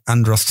won it,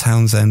 Andros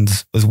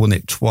Townsend has won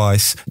it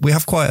twice. We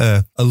have quite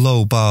a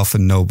low bar for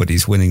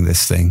nobody's winning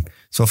this thing.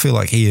 So I feel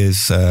like he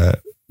is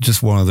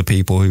just one of the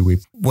people who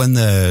when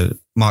the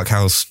Mark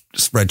House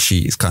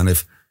spreadsheet is kind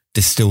of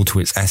distilled to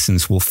its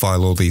essence, we'll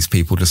file all these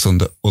people just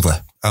under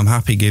other. I'm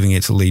happy giving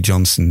it to Lee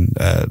Johnson,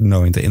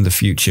 knowing that in the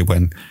future,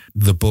 when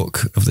the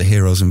book of the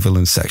heroes and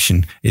villains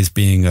section is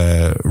being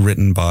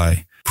written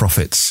by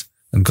prophets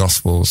and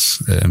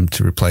gospels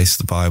to replace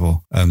the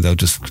Bible, they'll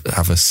just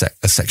have a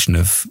section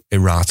of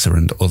errata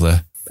and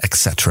other,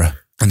 etc.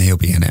 And he'll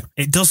be in it.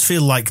 It does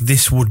feel like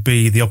this would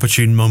be the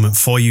opportune moment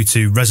for you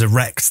to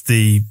resurrect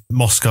the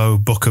Moscow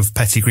Book of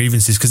Petty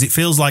Grievances, because it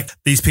feels like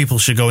these people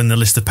should go in the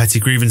list of petty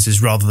grievances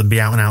rather than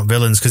be out-and-out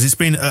villains, because it's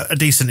been a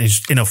decent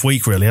enough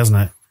week, really,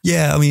 hasn't it?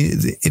 Yeah, I mean,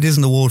 it is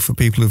an award for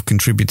people who've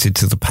contributed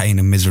to the pain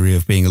and misery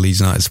of being a Leeds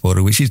United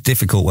supporter, which is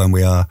difficult when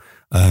we are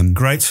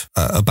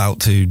about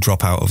to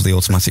drop out of the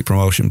automatic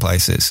promotion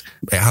places.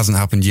 It hasn't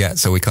happened yet,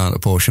 so we can't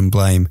apportion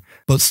blame.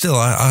 But still,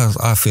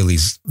 I feel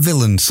his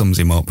villain sums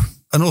him up.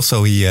 And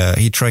also,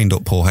 he trained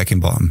up Paul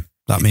Heckingbottom.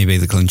 That may be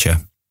the clincher.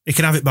 He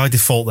can have it by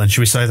default then,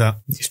 should we say that?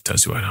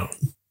 Does why not?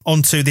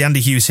 On to the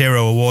Andy Hughes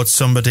Hero Award,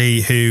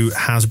 somebody who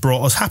has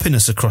brought us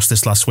happiness across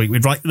this last week.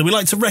 We'd like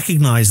to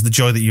recognise the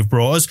joy that you've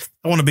brought us.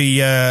 I want to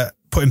be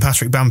putting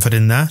Patrick Bamford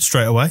in there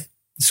straight away.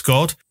 He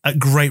scored at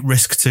great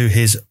risk to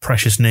his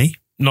precious knee.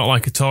 Not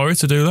like a Tory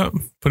to do that.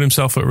 Put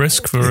himself at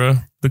risk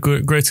for the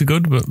greater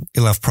good, but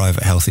he'll have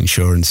private health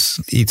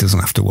insurance. He doesn't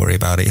have to worry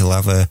about it. He'll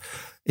have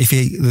if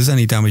there's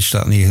any damage to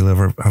that knee, he'll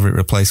have it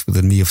replaced with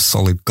a knee of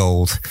solid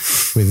gold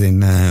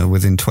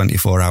within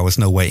 24 hours.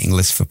 No waiting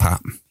list for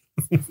Pat.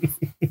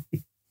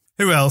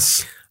 Who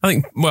else? I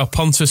think,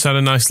 Pontus had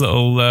a nice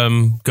little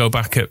go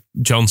back at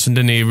Johnson,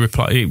 didn't he?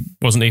 It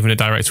wasn't even a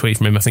direct tweet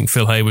from him. I think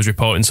Phil Hay was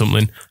reporting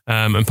something,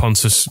 and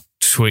Pontus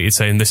tweeted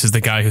saying, "This is the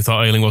guy who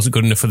thought Ayling wasn't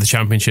good enough for the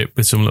Championship,"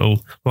 with some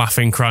little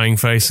laughing, crying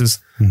faces,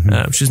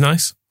 which is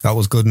nice. That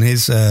was good. And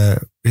his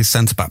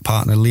centre-back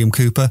partner, Liam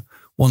Cooper,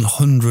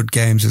 100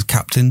 games as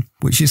captain,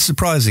 which is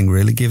surprising,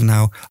 really, given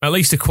how... At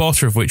least a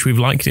quarter of which we've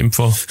liked him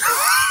for.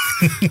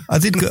 I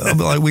did go,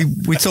 like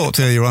we talked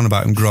earlier on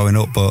about him growing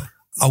up, but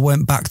I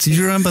went back. Did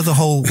you remember the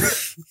whole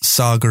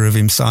saga of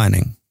him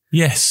signing?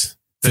 Yes.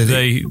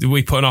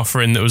 We put an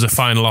offer in that was a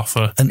final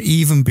offer. And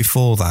even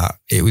before that,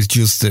 it was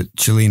just that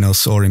Cellino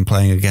saw him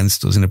playing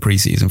against us in a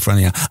pre-season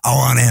friendly. I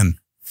want him.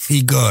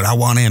 He good. I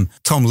want him.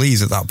 Tom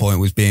Lees at that point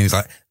was he's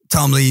like,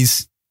 Tom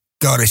Lees,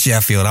 go to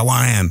Sheffield. I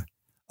want him.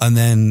 And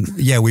then,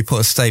 we put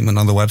a statement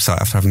on the website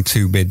after having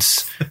 2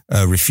 bids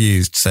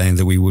refused, saying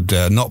that we would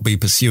not be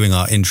pursuing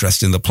our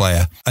interest in the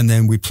player. And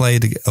then we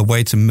played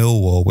away to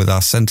Millwall with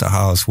our centre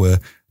halves were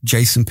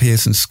Jason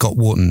Pearce and Scott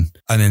Wootton.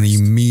 And then he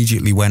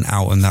immediately went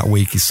out, and that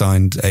week he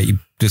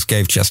just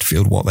gave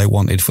Chesterfield what they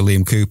wanted for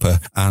Liam Cooper.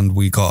 And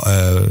we got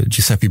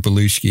Giuseppe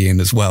Belushi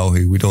in as well,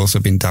 who we'd also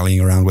been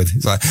dallying around with.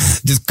 He's like,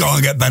 just go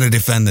and get better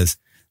defenders.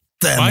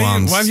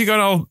 Why have you gone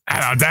all,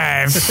 hello,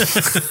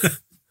 Dave?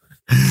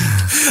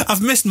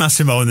 I've missed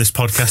Massimo in this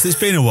podcast. It's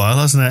been a while,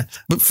 hasn't it?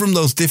 But from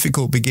those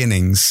difficult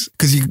beginnings,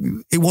 because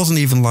it wasn't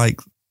even like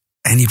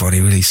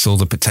anybody really saw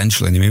the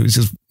potential in him. It was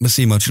just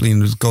Massimo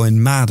Cellino was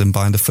going mad and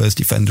buying the first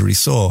defender he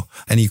saw.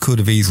 And he could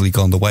have easily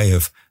gone the way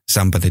of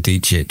Sam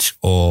Benedicic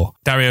or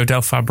Dario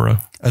Del Fabro.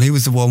 And he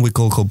was the one we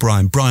called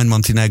Brian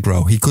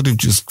Montenegro. He could have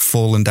just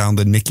fallen down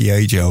the Nicky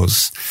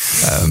Ajos,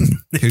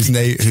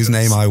 whose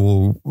name I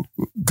will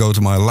go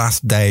to my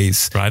last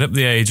days. Right up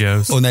the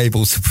Ajos.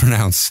 Unable to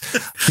pronounce.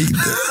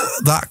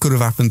 That could have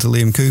happened to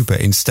Liam Cooper.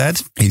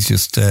 Instead, he's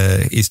just,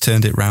 he's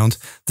turned it round.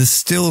 There's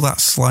still that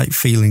slight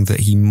feeling that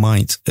he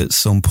might at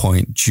some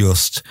point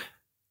just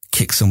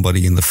kick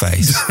somebody in the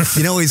face.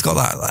 He's got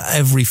that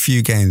every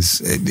few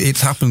games. It's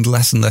happened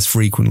less and less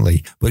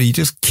frequently, but he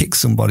just kicks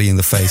somebody in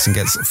the face and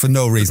gets, for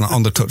no reason, like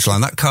on the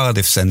touchline. That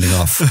Cardiff sending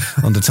off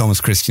under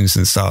Thomas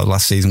Christensen started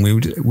last season. We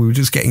were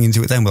just getting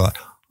into it then. We're like,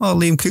 oh,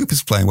 Liam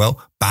Cooper's playing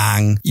well.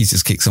 Bang. He's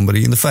just kicked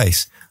somebody in the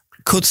face.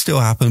 Could still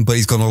happen, but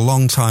he's gone a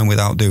long time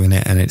without doing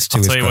it, and it's too.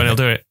 I'll tell you when he'll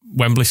do it.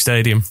 Wembley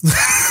Stadium.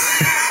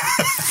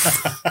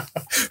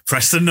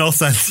 Preston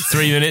North End.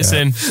 3 minutes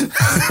in.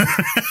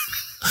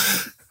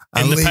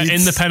 In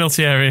the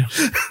penalty area.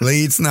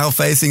 Leeds now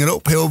facing an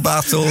uphill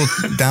battle,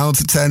 down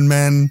to 10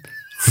 men.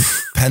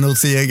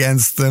 Penalty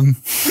against them.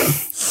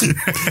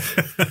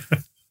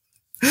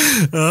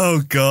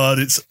 Oh, God.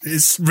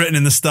 It's written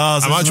in the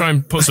stars. I might try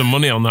and put some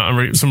money on that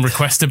and some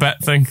request a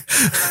bet thing.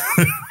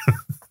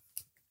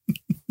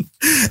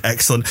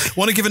 Excellent. I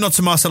want to give a nod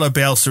to Marcelo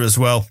Bielsa as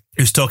well,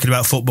 who's talking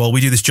about football.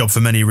 We do this job for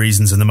many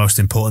reasons, and the most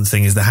important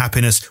thing is the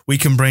happiness we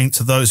can bring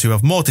to those who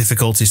have more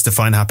difficulties to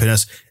find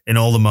happiness in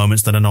all the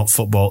moments that are not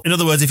football. In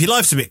other words, if your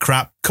life's a bit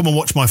crap, come and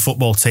watch my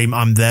football team.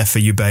 I'm there for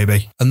you,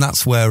 baby. And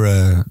that's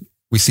where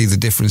we see the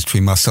difference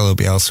between Marcelo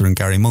Bielsa and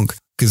Gary Monk,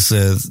 because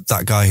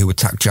that guy who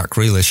attacked Jack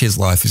Grealish, his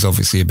life is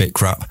obviously a bit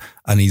crap,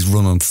 and he's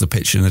run onto the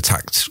pitch and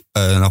attacked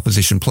an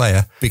opposition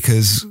player,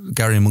 because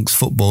Gary Monk's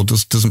football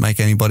doesn't make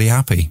anybody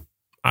happy.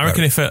 I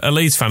reckon if a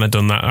Leeds fan had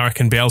done that, I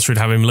reckon Bielsa would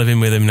have him living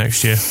with him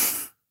next year.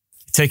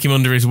 Take him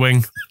under his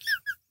wing.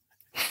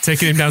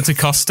 Taking him down to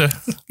Costa.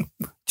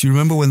 Do you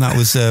remember when that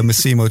was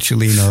Massimo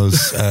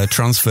Cellino's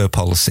transfer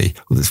policy?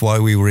 Well, that's why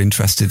we were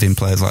interested in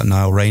players like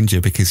Nile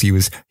Ranger, because he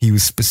was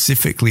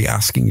specifically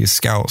asking his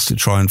scouts to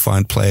try and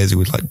find players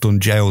who had done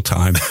jail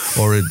time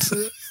or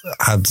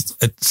had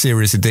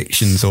serious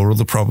addictions or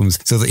other problems,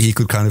 so that he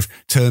could kind of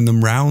turn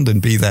them round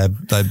and be their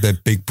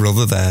big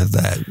brother,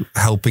 their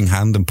helping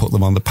hand, and put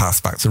them on the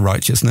path back to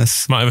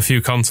righteousness. Might have a few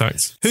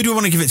contacts. Who do we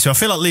want to give it to? I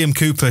feel like Liam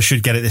Cooper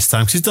should get it this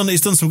time, because he's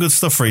done some good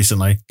stuff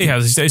recently. He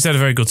has. He's had a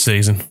very good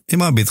season. It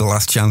might be the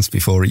last chance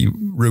before he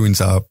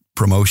ruins our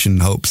promotion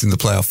hopes in the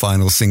playoff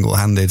final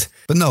single-handed.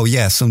 But no,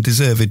 some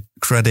deserved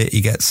credit. He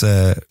gets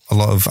a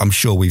lot of, I'm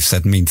sure we've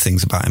said mean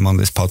things about him on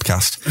this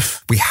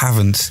podcast. We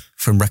haven't,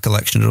 from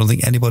recollection. I don't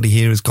think anybody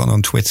here has gone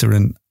on Twitter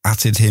and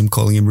atted him,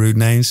 calling him rude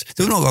names.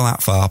 They've not gone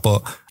that far,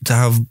 but to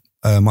have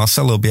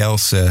Marcelo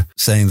Bielsa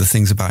saying the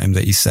things about him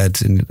that he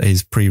said in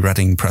his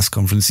pre-Reading press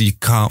conference, you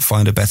can't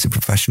find a better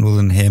professional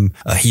than him.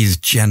 He's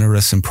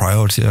generous and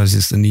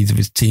prioritises the needs of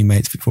his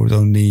teammates before his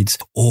own needs,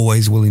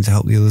 always willing to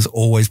help the others,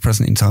 always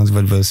present in times of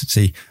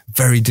adversity,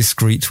 very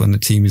discreet when the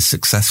team is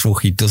successful.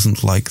 He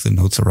doesn't like the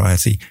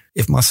notoriety.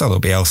 If Marcelo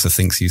Bielsa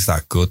thinks he's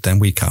that good, then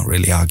we can't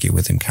really argue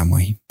with him, can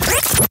we?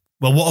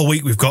 Well, what a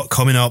week we've got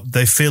coming up.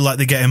 They feel like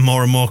they're getting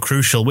more and more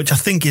crucial, which I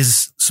think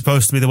is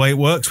supposed to be the way it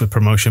works with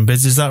promotion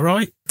bids. Is that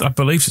right? I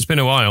believe so. It's been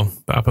a while,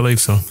 but I believe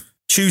so.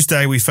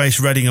 Tuesday, we face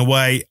Reading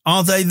away.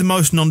 Are they the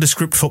most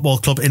nondescript football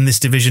club in this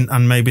division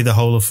and maybe the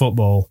whole of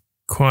football?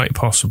 Quite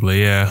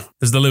possibly, yeah.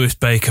 There's the Lewis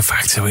Baker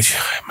factor, which,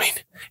 I mean,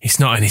 it's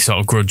not any sort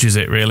of grudge, is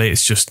it, really?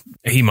 It's just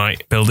he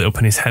might build it up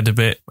in his head a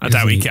bit. I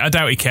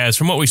doubt he cares.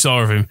 From what we saw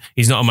of him,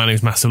 he's not a man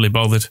who's massively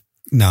bothered.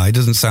 No, he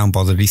doesn't sound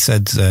bothered. He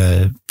said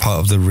part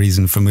of the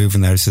reason for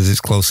moving there, he says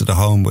it's closer to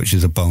home, which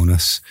is a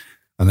bonus,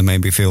 and they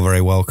made me feel very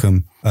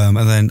welcome. And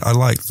then I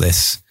liked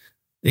this.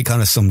 It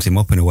kind of sums him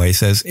up in a way. He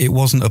says, it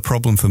wasn't a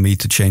problem for me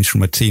to change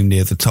from a team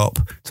near the top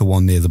to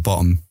one near the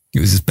bottom. It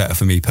was just better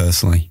for me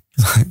personally.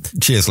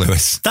 Cheers,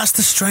 Lewis. That's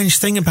the strange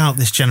thing about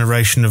this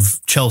generation of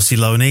Chelsea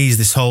loanees,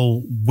 this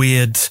whole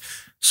weird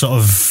sort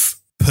of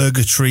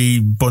purgatory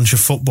bunch of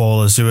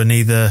footballers who are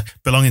neither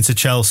belonging to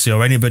Chelsea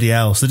or anybody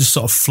else. They just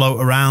sort of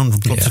float around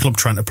from club to club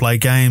trying to play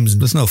games.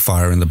 There's no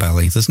fire in the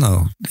belly.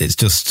 It's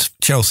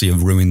just Chelsea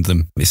have ruined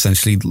them.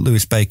 Essentially,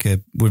 Lewis Baker,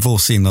 we've all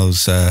seen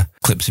those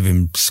clips of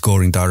him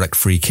scoring direct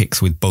free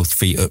kicks with both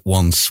feet at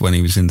once when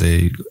he was in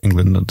the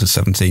England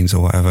under-17s or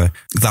whatever.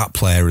 That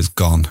player is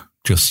gone.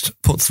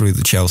 Just put through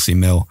the Chelsea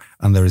mill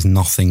and there is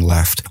nothing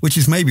left, which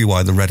is maybe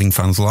why the Reading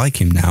fans like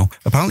him now.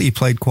 Apparently he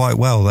played quite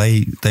well.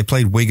 They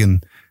played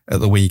Wigan at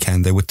the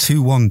weekend. They were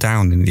 2-1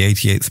 down in the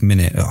 88th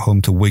minute at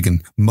home to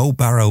Wigan. Mo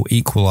Barrow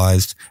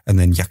equalised and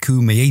then Yakou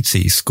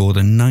Meïti scored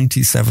a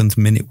 97th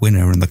minute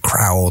winner and the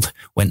crowd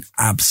went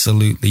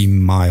absolutely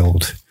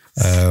mild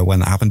when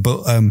that happened.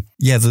 But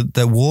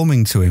they're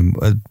warming to him.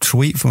 A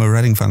tweet from a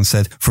Reading fan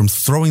said, from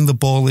throwing the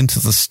ball into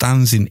the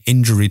stands in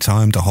injury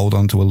time to hold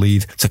on to a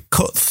lead to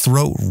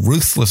cutthroat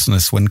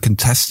ruthlessness when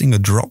contesting a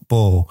drop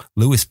ball,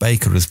 Lewis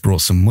Baker has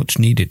brought some much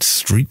needed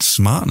street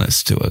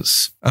smartness to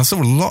us. I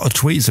saw a lot of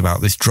tweets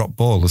about this drop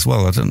ball as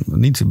well. I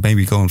need to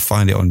maybe go and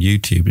find it on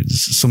YouTube.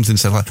 It's something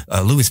said like,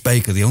 Lewis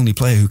Baker, the only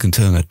player who can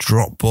turn a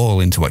drop ball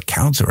into a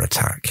counter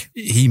attack.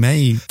 He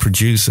may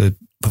produce a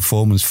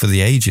performance for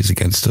the ages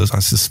against us. I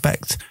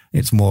suspect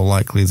it's more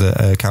likely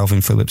that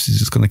Calvin Phillips is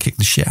just going to kick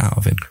the shit out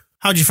of him.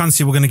 How do you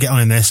fancy we're going to get on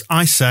in this?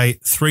 I say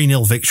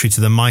 3-0 victory to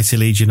the mighty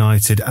Leeds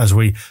United as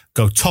we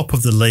go top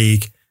of the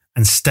league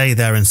and stay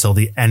there until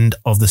the end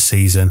of the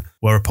season,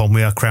 whereupon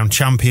we are crowned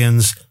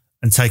champions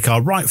and take our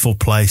rightful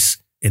place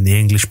in the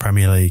English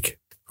Premier League.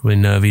 With a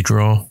nervy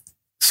draw.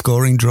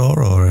 Scoring draw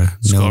or a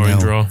scoring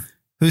draw?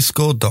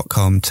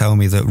 WhoScored.com tell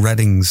me that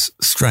Reading's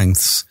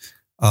strengths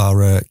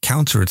are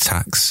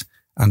counter-attacks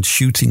and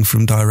shooting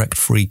from direct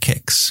free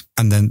kicks.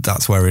 And then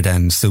that's where it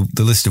ends. So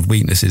the list of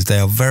weaknesses, they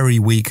are very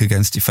weak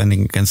against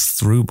defending against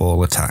through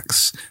ball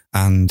attacks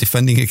and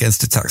defending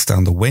against attacks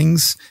down the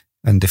wings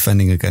and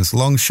defending against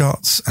long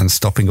shots and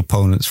stopping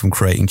opponents from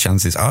creating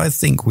chances. I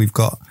think we've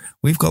got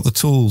the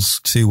tools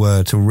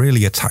to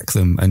really attack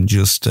them and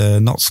just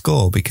not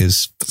score,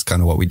 because that's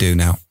kind of what we do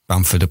now.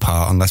 Bamford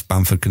apart, unless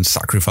Bamford can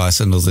sacrifice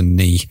another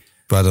knee.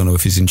 But I don't know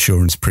if his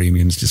insurance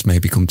premiums just may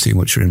become too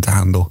much for him to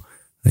handle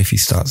if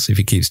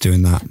he keeps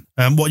doing that.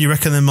 What do you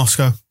reckon then,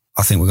 Moscow?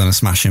 I think we're going to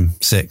smash him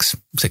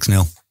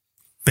 6-0.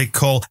 Big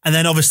call. And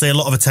then obviously a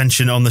lot of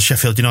attention on the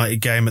Sheffield United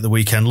game at the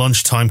weekend.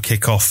 Lunchtime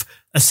kickoff.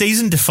 A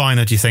season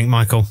definer, do you think,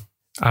 Michael?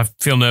 I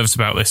feel nervous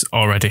about this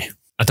already.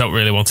 I don't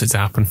really want it to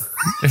happen,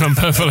 if I'm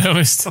perfectly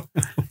honest.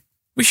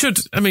 We should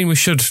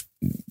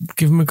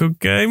give them a good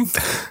game.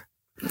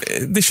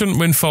 They shouldn't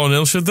win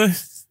 4-0, should they?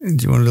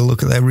 Do you want to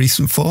look at their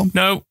recent form?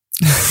 No.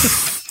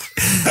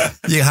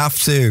 You have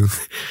to.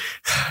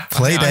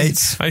 Play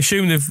dates. I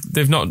assume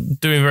they've not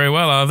doing very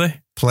well, are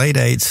they? Play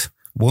dates.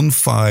 Won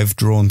 5,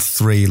 drawn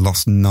 3,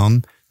 lost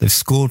none. They've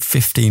scored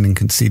 15 and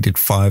conceded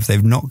 5.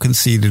 They've not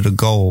conceded a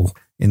goal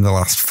in the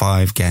last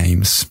 5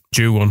 games.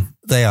 Due one.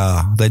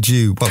 They're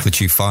due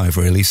 5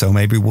 really, so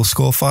maybe we'll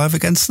score 5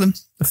 against them.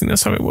 I think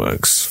that's how it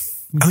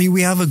works. I mean,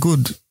 we have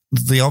obviously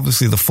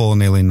the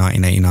 4-0 in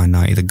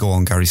 1989-90, the go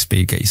on Gary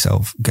Speed,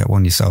 get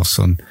one yourself,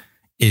 son,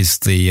 is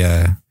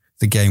the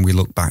game we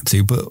look back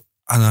to,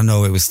 and I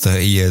know it was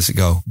 30 years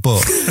ago,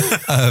 but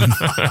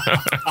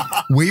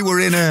we were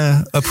in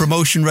a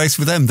promotion race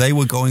with them. They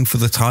were going for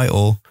the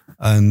title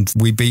and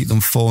we beat them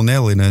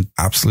 4-0 in an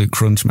absolute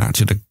crunch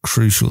match at a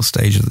crucial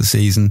stage of the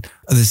season.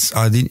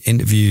 I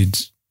interviewed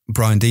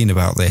Brian Dean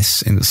about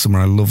this in the summer.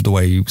 I loved the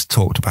way he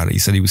talked about it. He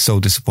said he was so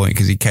disappointed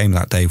because he came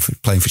that day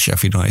playing for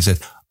Sheffield United. He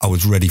said, I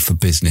was ready for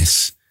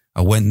business.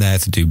 I went there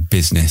to do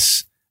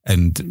business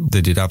and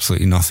they did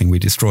absolutely nothing. We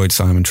destroyed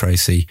Simon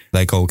Tracy,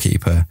 their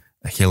goalkeeper,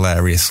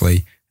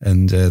 hilariously,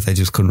 and they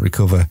just couldn't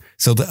recover.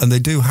 And they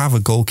do have a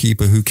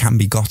goalkeeper who can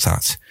be got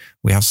at.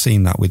 We have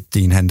seen that with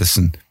Dean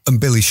Henderson. And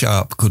Billy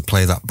Sharp could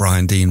play that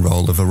Brian Dean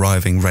role of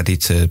arriving ready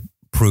to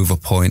prove a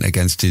point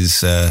against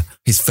his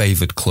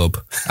favoured club.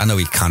 I know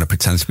he kind of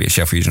pretends to be a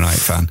Sheffield United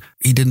fan.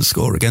 He didn't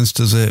score against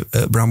us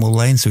at Bramwell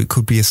Lane, so it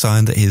could be a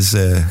sign that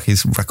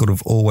his record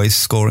of always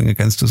scoring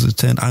against us has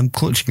turned. I'm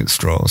clutching at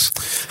straws.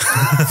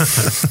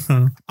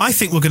 I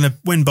think we're going to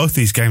win both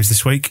these games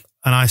this week,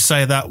 and I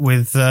say that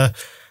with the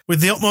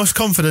utmost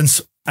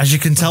confidence, as you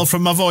can tell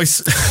from my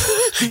voice.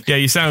 Yeah,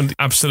 you sound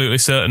absolutely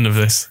certain of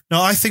this.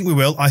 No, I think we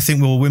will. I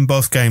think we'll win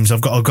both games.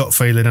 I've got a gut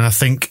feeling, and I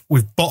think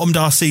we've bottomed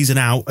our season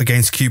out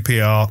against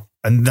QPR,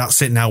 and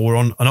that's it now. We're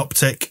on an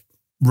uptick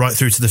right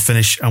through to the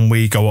finish, and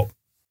we go up.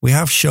 We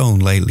have shown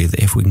lately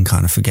that if we can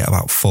kind of forget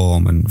about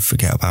form and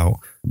forget about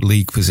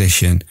league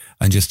position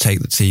and just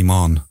take the team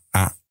on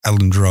at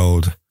Elland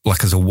Road,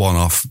 like as a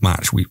one-off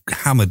match, we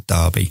hammered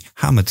Derby,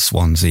 hammered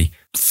Swansea,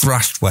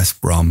 thrashed West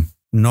Brom,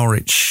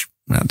 Norwich.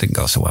 That didn't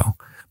go so well.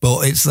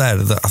 But it's there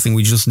that I think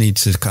we just need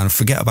to kind of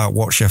forget about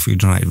what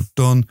Sheffield United have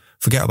done,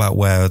 forget about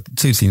where the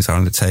two teams are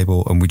on the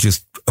table, and we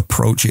just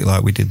approach it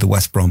like we did the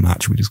West Brom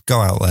match. We just go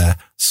out there,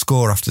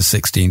 score after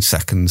 16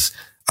 seconds,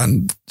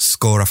 and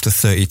score after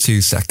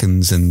 32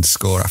 seconds and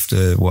score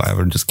after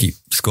whatever and just keep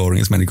scoring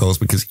as many goals,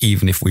 because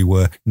even if we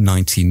were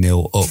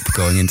 90-0 up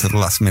going into the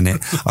last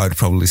minute, I would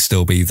probably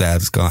still be there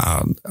just going,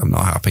 oh, I'm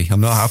not happy.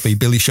 I'm not happy.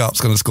 Billy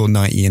Sharp's going to score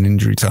 90 in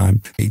injury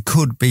time. It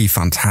could be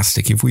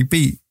fantastic if we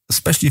beat,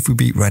 especially if we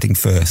beat Reading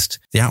first.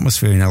 The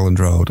atmosphere in Elland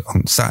Road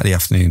on Saturday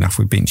afternoon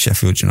after we've beaten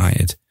Sheffield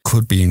United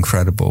could be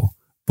incredible.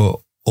 But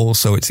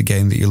also it's a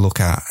game that you look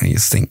at and you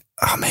just think,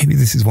 oh, maybe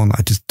this is one that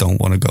I just don't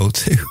want to go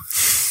to.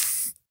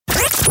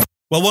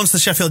 Well, once the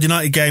Sheffield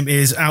United game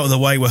is out of the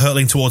way, we're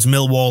hurtling towards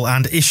Millwall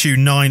and issue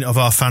 9 of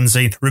our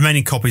fanzine.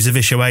 Remaining copies of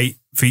issue 8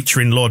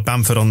 featuring Lord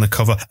Bamford on the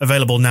cover,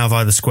 available now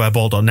via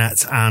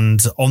thesquareball.net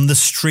and on the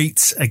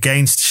streets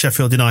against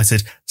Sheffield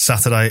United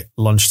Saturday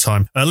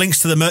lunchtime. Links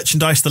to the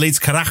merchandise, the Leeds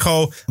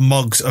Carajo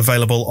mugs,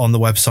 available on the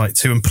website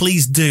too. And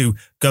please do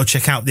go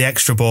check out The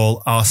Extra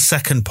Ball, our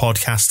second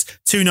podcast,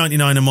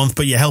 $2.99 a month,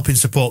 but you're helping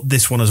support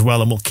this one as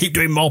well. And we'll keep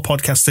doing more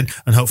podcasting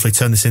and hopefully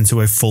turn this into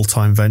a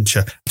full-time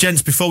venture.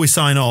 Gents, before we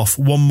sign off,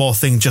 one more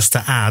thing just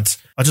to add.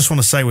 I just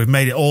want to say we've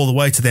made it all the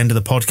way to the end of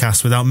the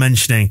podcast without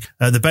mentioning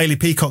the Bailey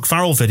Peacock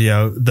Farrell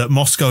video that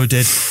Moscow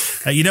did.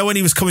 You know, when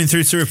he was coming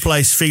through to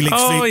replace Felix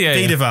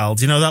Wiedewald,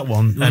 you know that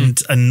one?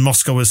 Mm. And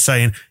Moscow was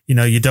saying, you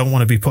know, you don't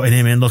want to be putting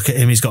him in. Look at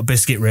him. He's got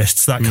biscuit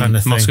wrists, that kind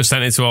of thing. Moscow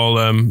sent it to all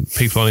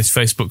people on his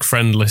Facebook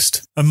friend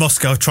list. And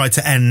Moscow tried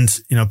to end,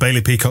 you know,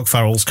 Bailey Peacock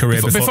Farrell's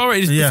career before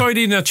he'd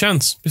even had a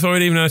chance. Before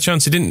he'd even had a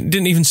chance. He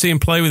didn't even see him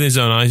play with his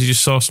own eyes. He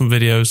just saw some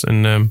videos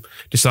and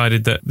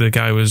decided that the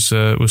guy was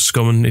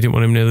scum and he didn't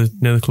want him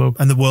near the club.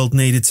 And the world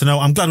needed to know.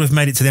 I'm glad we've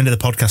made it to the end of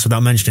the podcast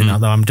without mentioning that,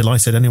 though. I'm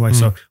delighted anyway.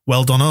 So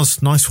well done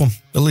us. Nice one.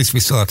 At least we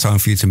still have time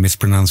for you to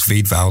mispronounce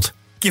Wiedewald.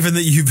 Given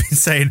that you've been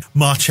saying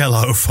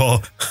Marcello for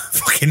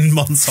fucking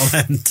months on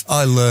end.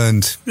 I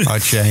learned. I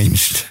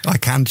changed. I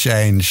can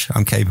change.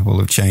 I'm capable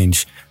of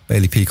change.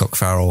 Bailey Peacock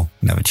Farrell,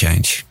 never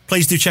change.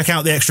 Please do check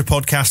out the extra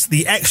podcast,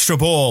 The Extra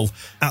Ball,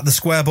 at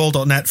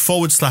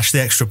thesquareball.net/The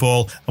Extra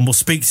Ball. And we'll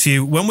speak to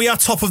you when we are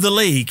top of the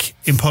league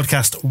in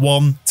podcast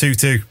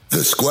 122.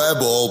 The Square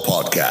Ball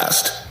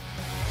Podcast.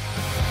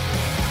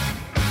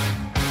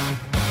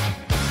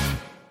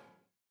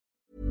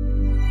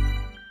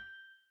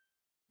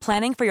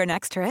 Planning for your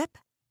next trip?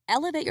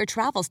 Elevate your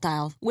travel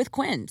style with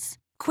Quince.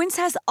 Quince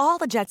has all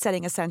the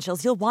jet-setting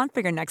essentials you'll want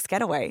for your next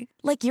getaway,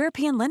 like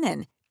European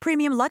linen,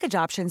 premium luggage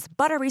options,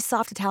 buttery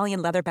soft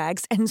Italian leather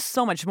bags, and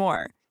so much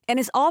more. And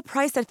is all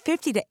priced at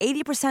 50 to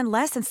 80%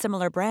 less than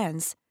similar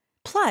brands.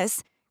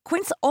 Plus,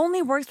 Quince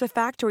only works with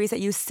factories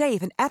that use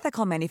safe and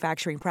ethical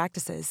manufacturing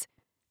practices.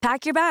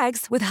 Pack your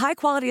bags with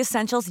high-quality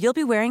essentials you'll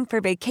be wearing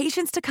for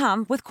vacations to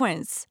come with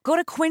Quince. Go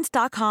to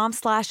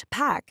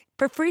quince.com/pack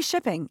for free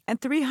shipping and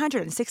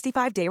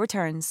 365-day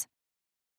returns.